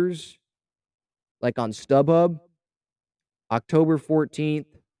Dodgers, like on StubHub, October 14th.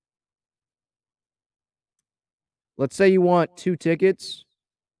 Let's say you want 2 tickets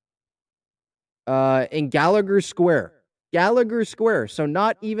in Gallagher Square. Gallagher Square. So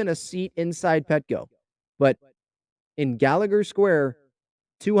not even a seat inside Petco, but in Gallagher Square,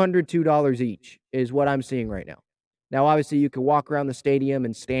 $202 each is what I'm seeing right now. Now, obviously, you can walk around the stadium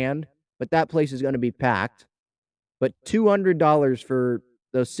and stand, but that place is going to be packed. But $200 for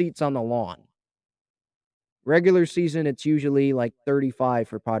those seats on the lawn. Regular season, it's usually like $35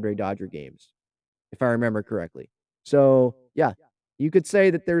 for Padre Dodger games, if I remember correctly. So, yeah, you could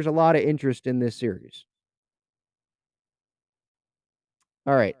say that there's a lot of interest in this series.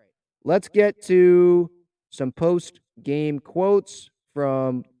 All right, let's get to some post-game quotes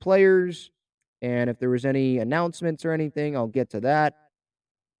from players. And if there was any announcements or anything, I'll get to that.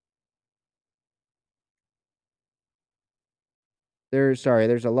 There's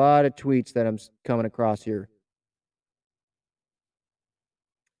a lot of tweets that I'm coming across here.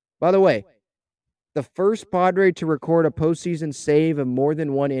 By the way, the first Padre to record a postseason save of more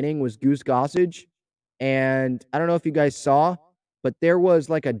than 1 inning was Goose Gossage. And I don't know if you guys saw, but there was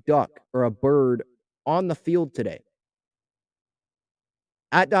like a duck or a bird on the field today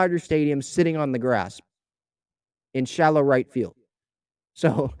at Dodger Stadium sitting on the grass in shallow right field.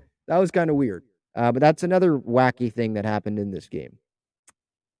 So that was kind of weird. But that's another wacky thing that happened in this game.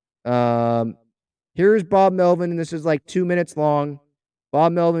 Here's Bob Melvin, and this is like 2 minutes long.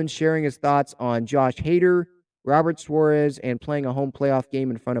 Bob Melvin sharing his thoughts on Josh Hader, Robert Suarez, and playing a home playoff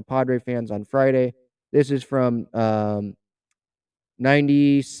game in front of Padre fans on Friday. This is from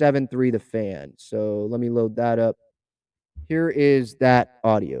 97.3 The Fan. So let me load that up. Here is that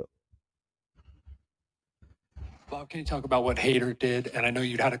audio. Bob, can you talk about what Hader did? And I know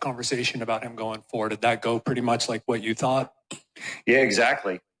you'd had a conversation about him going forward. Did that go pretty much like what you thought? Yeah,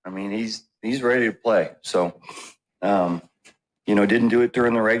 exactly. I mean, he's ready to play. So, didn't do it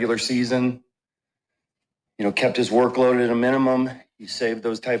during the regular season. Kept his workload at a minimum. He saved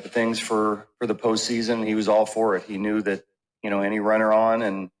those type of things for the postseason. He was all for it. He knew that, any runner on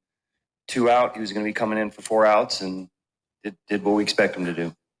and 2 out, he was going to be coming in for 4 outs, and did what we expect him to do.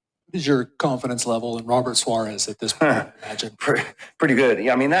 What is your confidence level in Robert Suarez at this point? Imagine pretty good.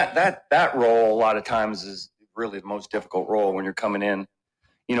 Yeah, I mean that role a lot of times is really the most difficult role when you're coming in.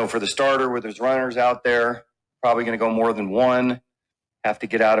 For the starter, where there's runners out there, probably going to go more than one. Have to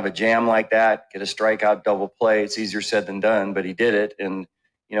get out of a jam like that, get a strikeout, double play. It's easier said than done, but he did it, and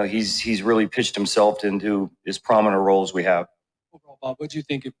he's really pitched himself into as prominent roles we have. Overall, Bob, what do you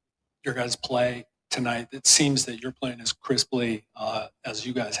think of your guys' play tonight? It seems that you're playing as crisply as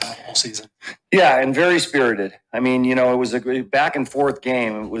you guys have all season. Yeah, and very spirited. I mean, it was a back and forth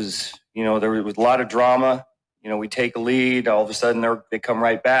game. It was, there was a lot of drama. We take a lead, all of a sudden they come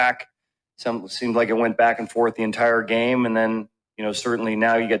right back. Seemed like it went back and forth the entire game, and then certainly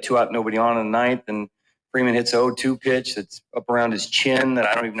now you get 2 out, nobody on in the ninth, and Freeman hits a 0-2 pitch that's up around his chin that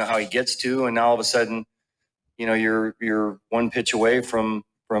I don't even know how he gets to, and now all of a sudden, you're 1 pitch away from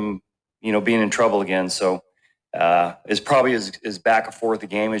being in trouble again. So it's probably as back and forth a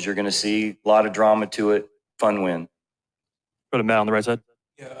game as you're going to see. A lot of drama to it. Fun win. Go to Matt on the right side.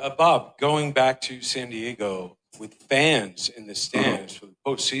 Yeah, Bob, going back to San Diego with fans in the stands for the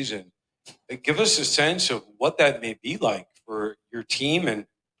postseason, give us a sense of what that may be like for your team and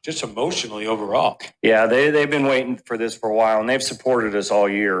just emotionally overall. Yeah, they've been waiting for this for a while, and they've supported us all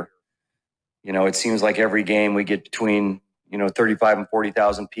year. You know, it seems like every game we get between, 35 and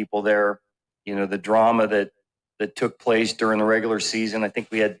 40,000 people there. You know, the drama that took place during the regular season, I think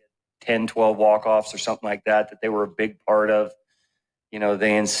we had 10, 12 walk-offs or something like that they were a big part of. You know,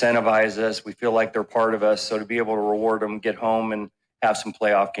 they incentivize us. We feel like they're part of us. So to be able to reward them, get home and have some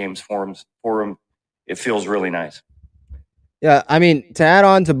playoff games for them, it feels really nice. Yeah, I mean, to add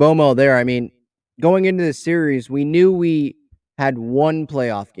on to Bomo there, I mean, going into this series, we knew we had one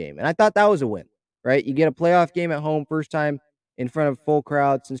playoff game, and I thought that was a win, right? You get a playoff game at home, first time in front of full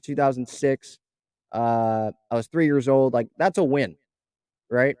crowd since 2006. I was 3 years old. Like, that's a win,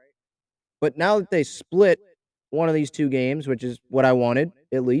 right? But now that they split one of these two games, which is what I wanted,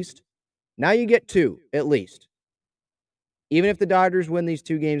 at least, now you get two, at least. Even if the Dodgers win these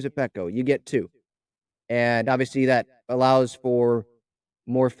two games at Petco, you get two. And obviously that allows for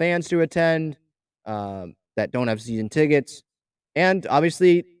more fans to attend that don't have season tickets. And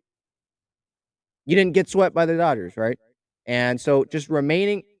obviously, you didn't get swept by the Dodgers, right? And so just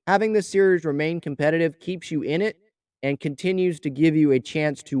having this series remain competitive keeps you in it and continues to give you a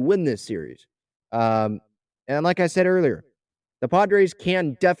chance to win this series. And like I said earlier, the Padres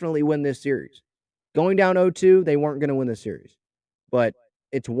can definitely win this series. Going down 0-2, they weren't going to win the series. But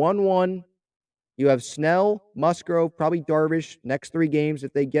it's 1-1. You have Snell, Musgrove, probably Darvish, next 3 games.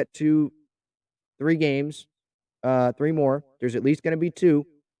 If they get to 3 games, 3 more, there's at least going to be 2.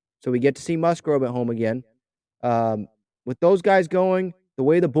 So we get to see Musgrove at home again. With those guys going, the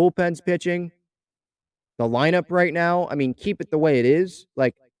way the bullpen's pitching, the lineup right now, I mean, keep it the way it is.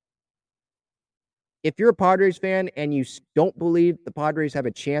 Like, if you're a Padres fan and you don't believe the Padres have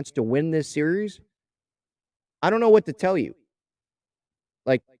a chance to win this series, I don't know what to tell you.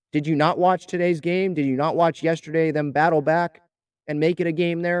 Like, did you not watch today's game? Did you not watch yesterday them battle back and make it a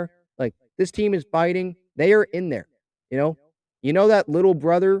game there? Like, this team is fighting. They are in there, You know that little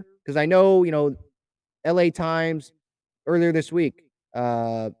brother? Because I know, LA Times earlier this week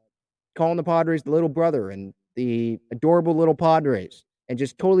calling the Padres the little brother and the adorable little Padres and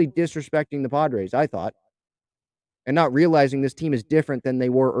just totally disrespecting the Padres, I thought, and not realizing this team is different than they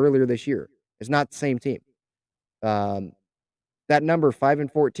were earlier this year. It's not the same team. That number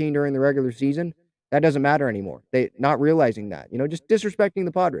 5-14 during the regular season, that doesn't matter anymore. They not realizing that, just disrespecting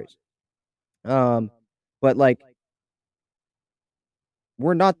the Padres. But like,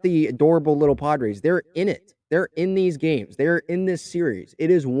 we're not the adorable little Padres. They're in it. They're in these games. They're in this series.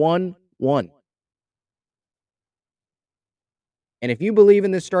 It is 1-1. And if you believe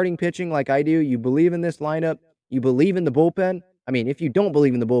in this starting pitching like I do, you believe in this lineup, you believe in the bullpen. I mean, if you don't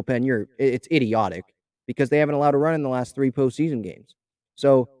believe in the bullpen, it's idiotic, because they haven't allowed a run in the last 3 postseason games.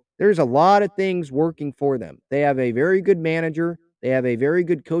 So there's a lot of things working for them. They have a very good manager. They have a very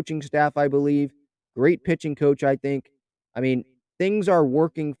good coaching staff, I believe. Great pitching coach, I think. I mean, things are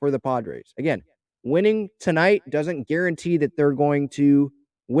working for the Padres. Again, winning tonight doesn't guarantee that they're going to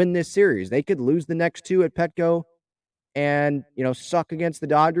win this series. They could lose the next 2 at Petco and, suck against the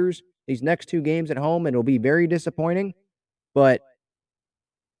Dodgers these next 2 games at home, and it'll be very disappointing. But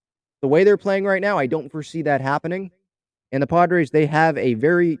the way they're playing right now, I don't foresee that happening. And the Padres, they have a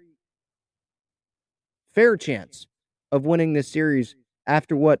very fair chance of winning this series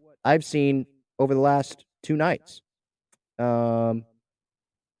after what I've seen over the last 2 nights.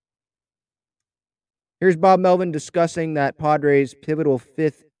 Here's Bob Melvin discussing that Padres pivotal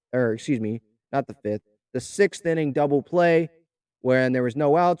the 6th inning double play when there was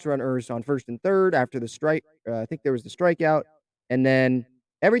no outs, runners on first and third after the strike. I think there was the strikeout, and then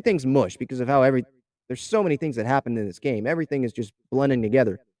everything's mush because of how there's so many things that happened in this game. Everything is just blending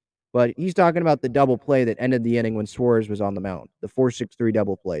together. But he's talking about the double play that ended the inning when Suarez was on the mound, the 4-6-3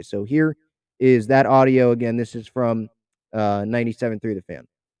 double play. So here is that audio again. This is from 97.3 The Fan.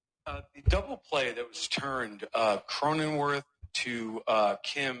 The double play that was turned Cronenworth to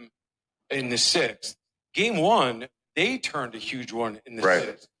Kim in the 6th. Game 1, they turned a huge one in the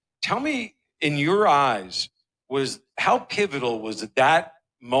 6th. Tell me, in your eyes, how pivotal was that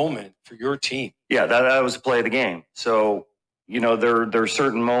moment for your team? Yeah, that was the play of the game. So, there are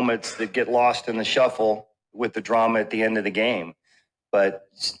certain moments that get lost in the shuffle with the drama at the end of the game. But,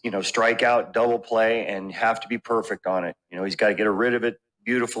 strikeout, double play, and you have to be perfect on it. He's got to get rid of it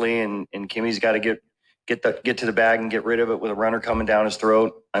beautifully, and Kimmy's got to get to the bag and get rid of it with a runner coming down his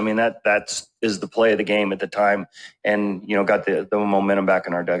throat. I mean, that is the play of the game at the time, and, got the momentum back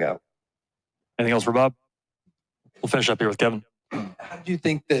in our dugout. Anything else for Bob? We'll finish up here with Kevin. How do you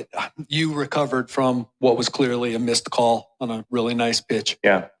think that you recovered from what was clearly a missed call on a really nice pitch?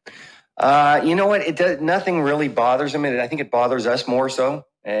 Yeah. You know what? Nothing really bothers him. I think it bothers us more so.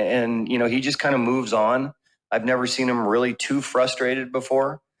 And you know, he just kind of moves on. I've never seen him really too frustrated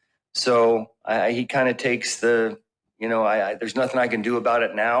before. So he kind of takes the, you know, there's nothing I can do about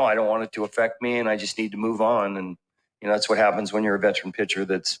it now. I don't want it to affect me, and I just need to move on. And you know, that's what happens when you're a veteran pitcher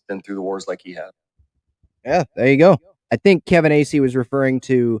that's been through the wars like he has. Yeah, there you go. I think Kevin Acee was referring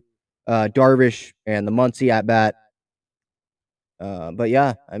to Darvish and the Muncy at bat. But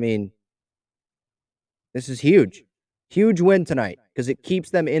yeah, I mean, this is huge. Huge win tonight because it keeps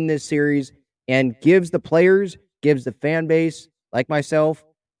them in this series and gives the players, gives the fan base, like myself,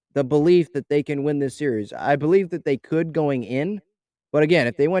 the belief that they can win this series. I believe that they could going in, but again,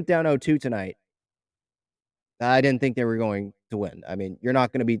 if they went down 0-2 tonight, I didn't think they were going to win. I mean, you're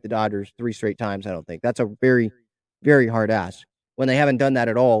not going to beat the Dodgers 3 straight times, I don't think. That's a very, very hard ask when they haven't done that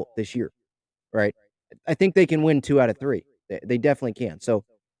at all this year, right? I think they can win 2 out of 3. They definitely can. So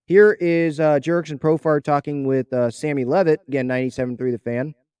here is Jurickson Profar talking with Sammy Levitt, again, 97.3 The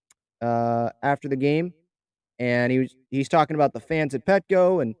Fan, after the game. And he's talking about the fans at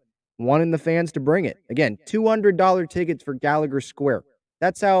Petco and wanting the fans to bring it. Again, $200 tickets for Gallagher Square.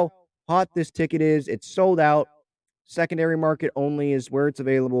 That's how hot this ticket is. It's sold out. Secondary market only is where it's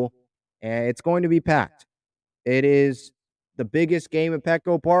available. And it's going to be packed. It is the biggest game at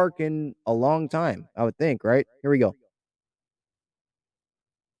Petco Park in a long time, I would think, right? Here we go.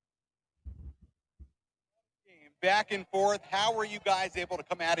 Back and forth. How were you guys able to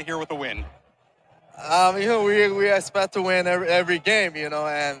come out of here with a win? You know, we expect to win every game, you know,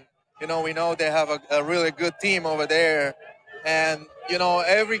 and, you know, we know they have a really good team over there. And, you know,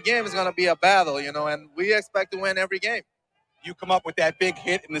 every game is going to be a battle, you know, and we expect to win every game. You come up with that big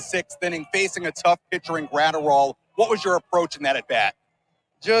hit in the 6th inning, facing a tough pitcher in Gratterall. What was your approach in that at bat?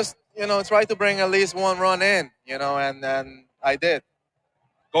 Just, you know, try to bring at least one run in, you know, and I did.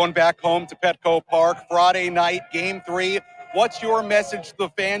 Going back home to Petco Park, Friday night, Game 3. What's your message to the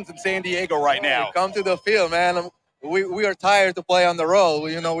fans in San Diego right now? Come to the field, man. We are tired to play on the road.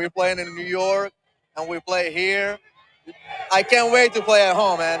 You know, we're playing in New York, and we play here. I can't wait to play at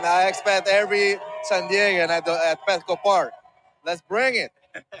home, and I expect every San Diegan at Petco Park. Let's bring it.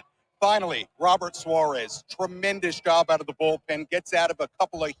 Finally, Robert Suarez, tremendous job out of the bullpen, gets out of a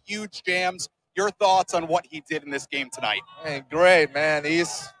couple of huge jams. Your thoughts on what he did in this game tonight? Man, great, man.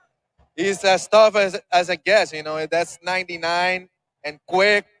 He's as tough as it gets, you know. That's 99 and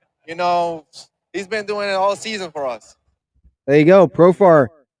quick. You know, he's been doing it all season for us. There you go. Profar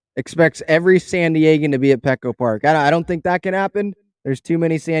expects every San Diegan to be at Petco Park. I don't think that can happen. There's too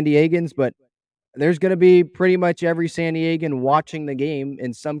many San Diegans, but there's going to be pretty much every San Diegan watching the game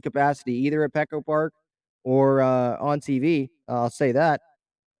in some capacity, either at Petco Park or on TV. I'll say that.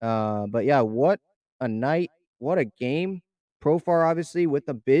 But yeah, what a night. What a game. Profar, obviously, with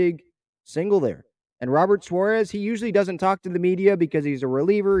a big single there. And Robert Suarez, he usually doesn't talk to the media because he's a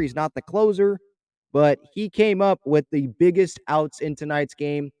reliever. He's not the closer. But he came up with the biggest outs in tonight's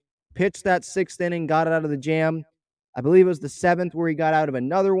game, pitched that 6th inning, got it out of the jam. I believe it was the 7th where he got out of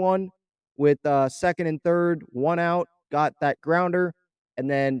another one with 2nd and 3rd, 1 out, got that grounder, and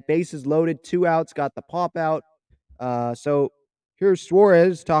then bases loaded, 2 outs, got the pop out. So here's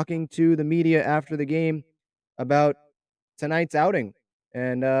Suarez talking to the media after the game about tonight's outing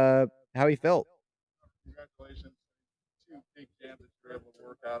and how he felt. Congratulations. 2 big jams that you were able to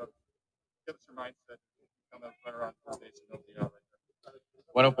work out of. Give us your mindset to become a player on first base and nobody out right there.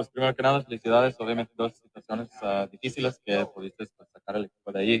 Bueno, pues primero que nada, felicidades. Obviamente, dos situaciones difíciles que pudiste pues, sacar el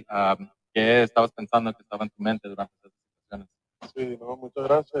equipo de ahí. ¿Qué estabas pensando que estaba en tu mente durante esas situaciones? Sí, no, muchas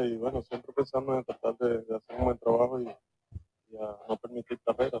gracias. Y bueno, siempre pensando en tratar de hacer un buen trabajo y a no permitir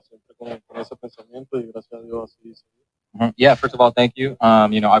carreras, siempre con ese pensamiento y gracias a Dios así se dio. Mm-hmm. Yeah, first of all, thank you.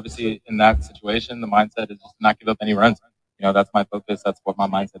 You know, obviously in that situation, the mindset is just not give up any runs. You know, that's my focus. That's what my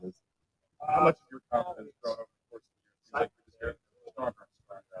mindset is. How much of your confidence grown over the course of the year? Like you're stronger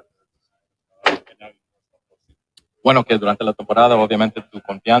and now Bueno, que durante la temporada, obviamente, tu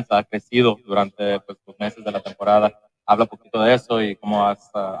confianza ha crecido durante pues, los meses de la temporada. Habla un poquito de eso y cómo has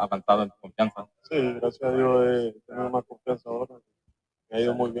avanzado en tu confianza. Sí, gracias a Dios tengo más confianza ahora. Me ha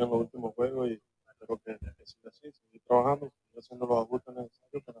ido muy bien los últimos juegos y espero que siga así, seguir trabajando, haciendo los ajustes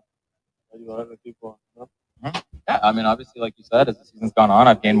necesarios para ayudar al equipo. ¿No? Yeah, I mean, obviously, like you said, as the season's gone on,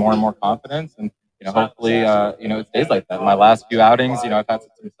 I've gained more and more confidence, and you know, hopefully, you know, it stays like that. My last few outings, you know, I've had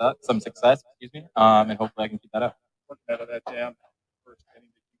some success, excuse me, and hopefully, I can keep that up.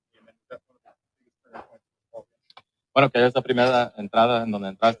 Bueno, que esa primera entrada en donde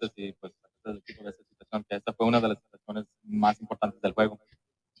entraste y pues el equipo de esa situación, que esta fue una de las situaciones más importantes del juego.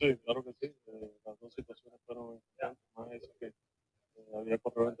 Sí, claro que sí. Las dos situaciones fueron importantes, más eso que había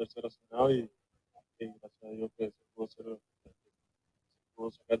corrido en tercera asignado y gracias a Dios que se pudo hacer.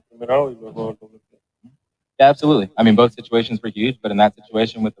 pudo sacar el primer out y luego el doble play. Yeah, absolutely. I mean, both situations were huge, but in that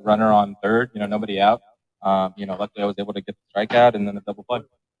situation with the runner on third, nobody out, luckily I was able to get the strikeout and then the double play.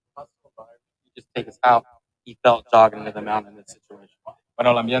 Just take us out. He felt jogging into the mound in this situation.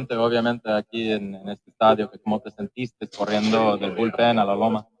 Bueno, el ambiente obviamente aquí en este estadio, que ¿cómo te sentiste corriendo del bullpen a la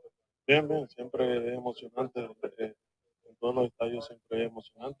loma? Bien, bien, siempre es emocionante. En todos los estadios siempre es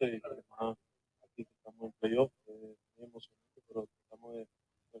emocionante y además aquí que estamos en playoff es emocionante, pero tratamos de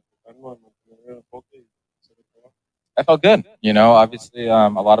enfocarnos, de mantener el enfoque y hacer el trabajo. I felt good. Obviously a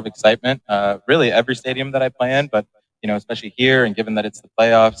lot of excitement. Really every stadium that I play in, but especially here and given that it's the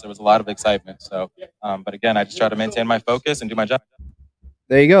playoffs, there was a lot of excitement. So, but again, I just try to maintain my focus and do my job.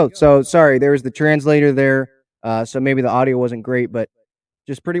 There you go. So sorry, there was the translator there. So maybe the audio wasn't great, but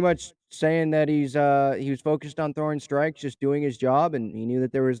just pretty much saying that he was focused on throwing strikes, just doing his job, and he knew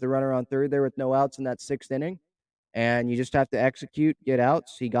that there was the runner on third there with no outs in that 6th inning, and you just have to execute, get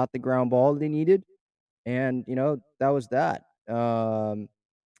outs. He got the ground ball that he needed, and that was that. A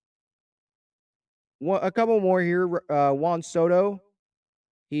couple more here. Juan Soto,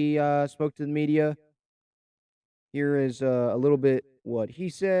 he spoke to the media. Here is a little bit what he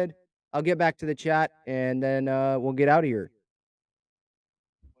said. I'll get back to the chat, and then we'll get out of here.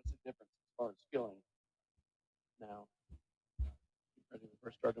 What's the difference as far as feeling now? Compared to when we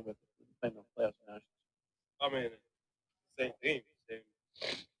first started with playing the playoffs and nationals. I mean, same team. We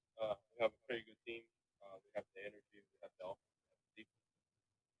have a pretty good team. We have the energy, we have the offense, we have the defense.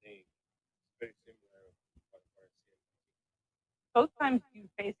 It's very similar to what we're seeing. Both times you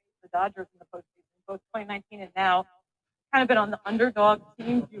faced the Dodgers in the postseason, both 2019 and now, kind of been on the underdog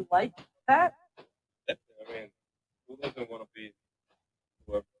team. Do you like that? Definitely. I mean, who doesn't want to be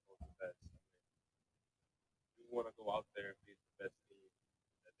whoever goes the best? We want to go out there and be the best team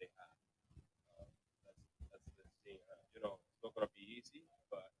that they have. That's the thing. It's not going to be easy,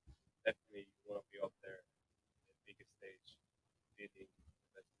 but definitely you want to be up there in the biggest stage, beating the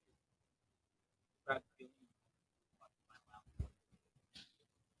best team.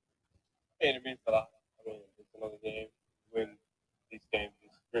 And it means a lot. I mean, it's another game. Win these games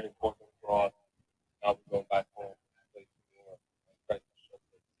is really important for us. Now we're going back home and play some more. Try to show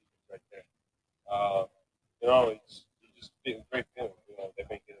the secrets right there. It's just a great feeling. They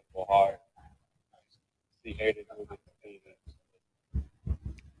make it go hard. See, hated with it.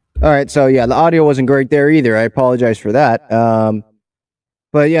 All right, so yeah, the audio wasn't great there either. I apologize for that.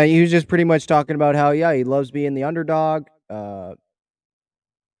 But yeah, he was just pretty much talking about how he loves being the underdog.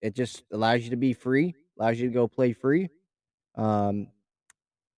 It just allows you to be free, allows you to go play free. And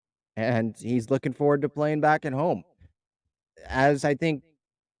he's looking forward to playing back at home, as I think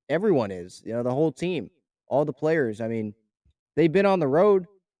everyone is. The whole team, all the players. I mean, they've been on the road.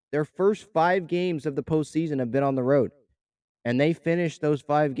 Their first 5 games of the postseason have been on the road, and they finished those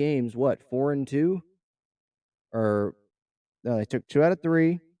 5 games 4-2, or no, they took 2 out of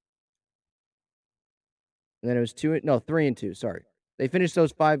 3, and then it was 3-2. Sorry, they finished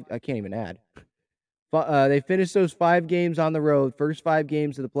those 5. I can't even add. They finished those 5 games on the road, first 5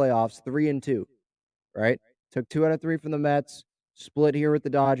 games of the playoffs, 3-2, right? Took 2 out of 3 from the Mets, split here with the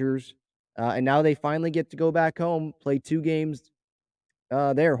Dodgers, and now they finally get to go back home, play 2 games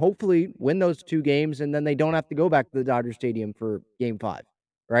there. Hopefully win those 2 games, and then they don't have to go back to the Dodger Stadium for Game 5,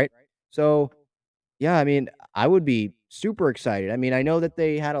 right? So, yeah, I mean, I would be super excited. I mean, I know that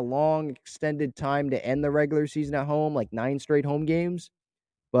they had a long, extended time to end the regular season at home, like 9 straight home games,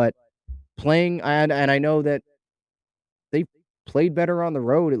 but playing, and I know that they played better on the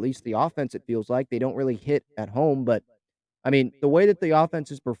road, at least the offense, it feels like. They don't really hit at home, but, I mean, the way that the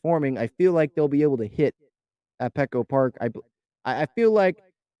offense is performing, I feel like they'll be able to hit at Petco Park. I feel like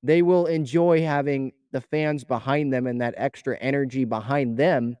they will enjoy having the fans behind them and that extra energy behind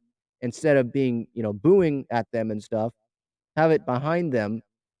them instead of being, booing at them and stuff. Have it behind them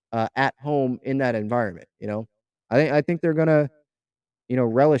at home in that environment, I think they're going to,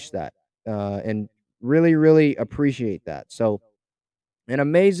 relish that and really, really appreciate that. So an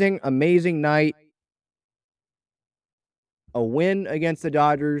amazing, amazing night. A win against the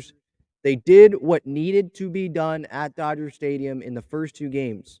Dodgers. They did what needed to be done at Dodger Stadium in the first 2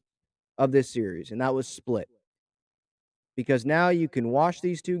 games of this series, and that was split. Because now you can wash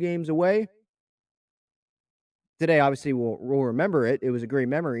these 2 games away. Today, obviously, we'll remember it. It was a great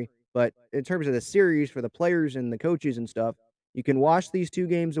memory. But in terms of the series for the players and the coaches and stuff, you can wash these 2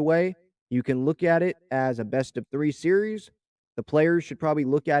 games away. You can look at it as a best-of-3 series. The players should probably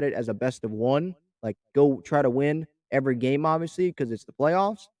look at it as a best-of-1. Like, go try to win every game, obviously, because it's the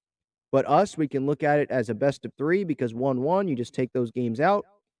playoffs. But us, we can look at it as a best-of-3 because 1-1, you just take those games out.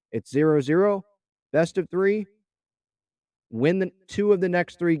 It's 0-0, best-of-3. Win the 2 of the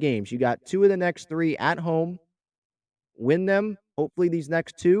next 3 games. You got 2 of the next 3 at home. Win them, hopefully these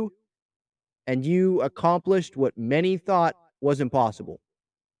next 2, and you accomplished what many thought was impossible.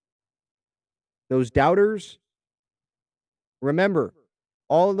 Those doubters, remember,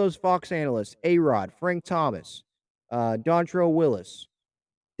 all of those Fox analysts, A-Rod, Frank Thomas, Dontrelle Willis,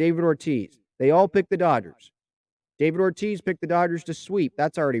 David Ortiz, they all picked the Dodgers. David Ortiz picked the Dodgers to sweep.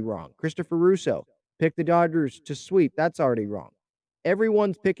 That's already wrong. Christopher Russo picked the Dodgers to sweep. That's already wrong.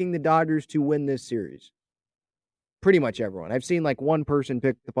 Everyone's picking the Dodgers to win this series. Pretty much everyone. I've seen like one person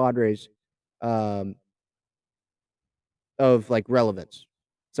pick the Padres of like relevance.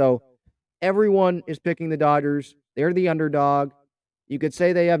 So everyone is picking the Dodgers. They're the underdog. You could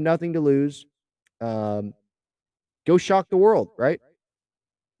say they have nothing to lose. Go shock the world, right?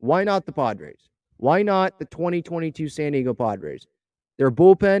 Why not the Padres? Why not the 2022 San Diego Padres? Their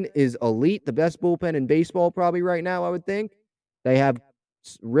bullpen is elite, the best bullpen in baseball probably right now, I would think. They have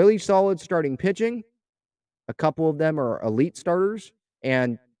really solid starting pitching. A couple of them are elite starters,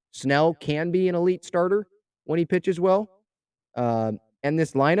 and Snell can be an elite starter when he pitches well. And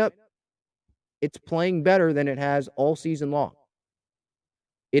this lineup, it's playing better than it has all season long.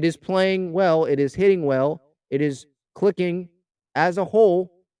 It is playing well. It is hitting well. It is clicking as a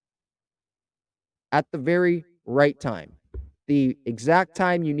whole at the very right time. The exact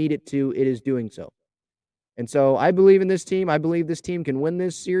time you need it to, it is doing so. And so I believe in this team. I believe this team can win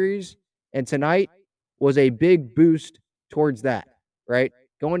this series. And tonight was a big boost towards that, right?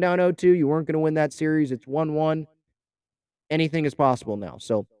 Going down 0-2, you weren't going to win that series. It's 1-1. Anything is possible now.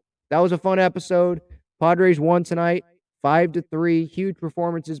 So that was a fun episode. Padres won tonight, 5-3. Huge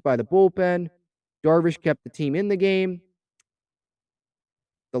performances by the bullpen. Darvish kept the team in the game.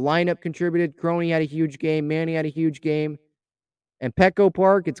 The lineup contributed. Crony had a huge game. Manny had a huge game. And Petco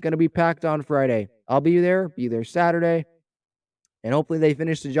Park, it's going to be packed on Friday. I'll be there Saturday. And hopefully they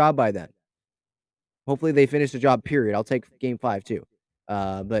finish the job by then. Hopefully they finish the job, period. I'll take Game 5 too.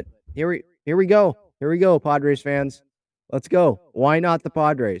 But here we go. Here we go, Padres fans. Let's go. Why not the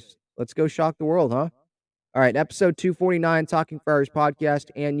Padres? Let's go shock the world, huh? All right, episode 249, Talking Friars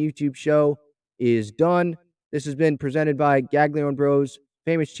podcast and YouTube show is done. This has been presented by Gaglione Bros,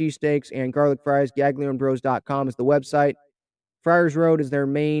 famous cheesesteaks and garlic fries. GaglioneBros.com is the website. Friars Road is their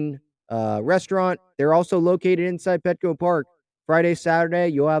main restaurant. They're also located inside Petco Park. Friday, Saturday,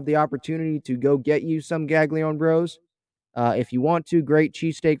 you'll have the opportunity to go get you some Gaglione Bros. If you want to, great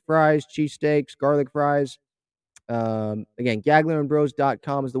cheesesteak fries, cheesesteaks, garlic fries. Again,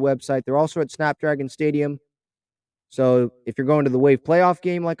 GaglioneBros.com is the website. They're also at Snapdragon Stadium. So if you're going to the Wave playoff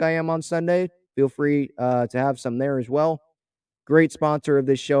game like I am on Sunday, feel free to have some there as well. Great sponsor of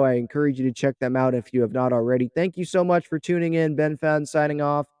this show. I encourage you to check them out if you have not already. Thank you so much for tuning in. Ben Fadden signing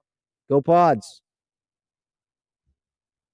off. Go Pods.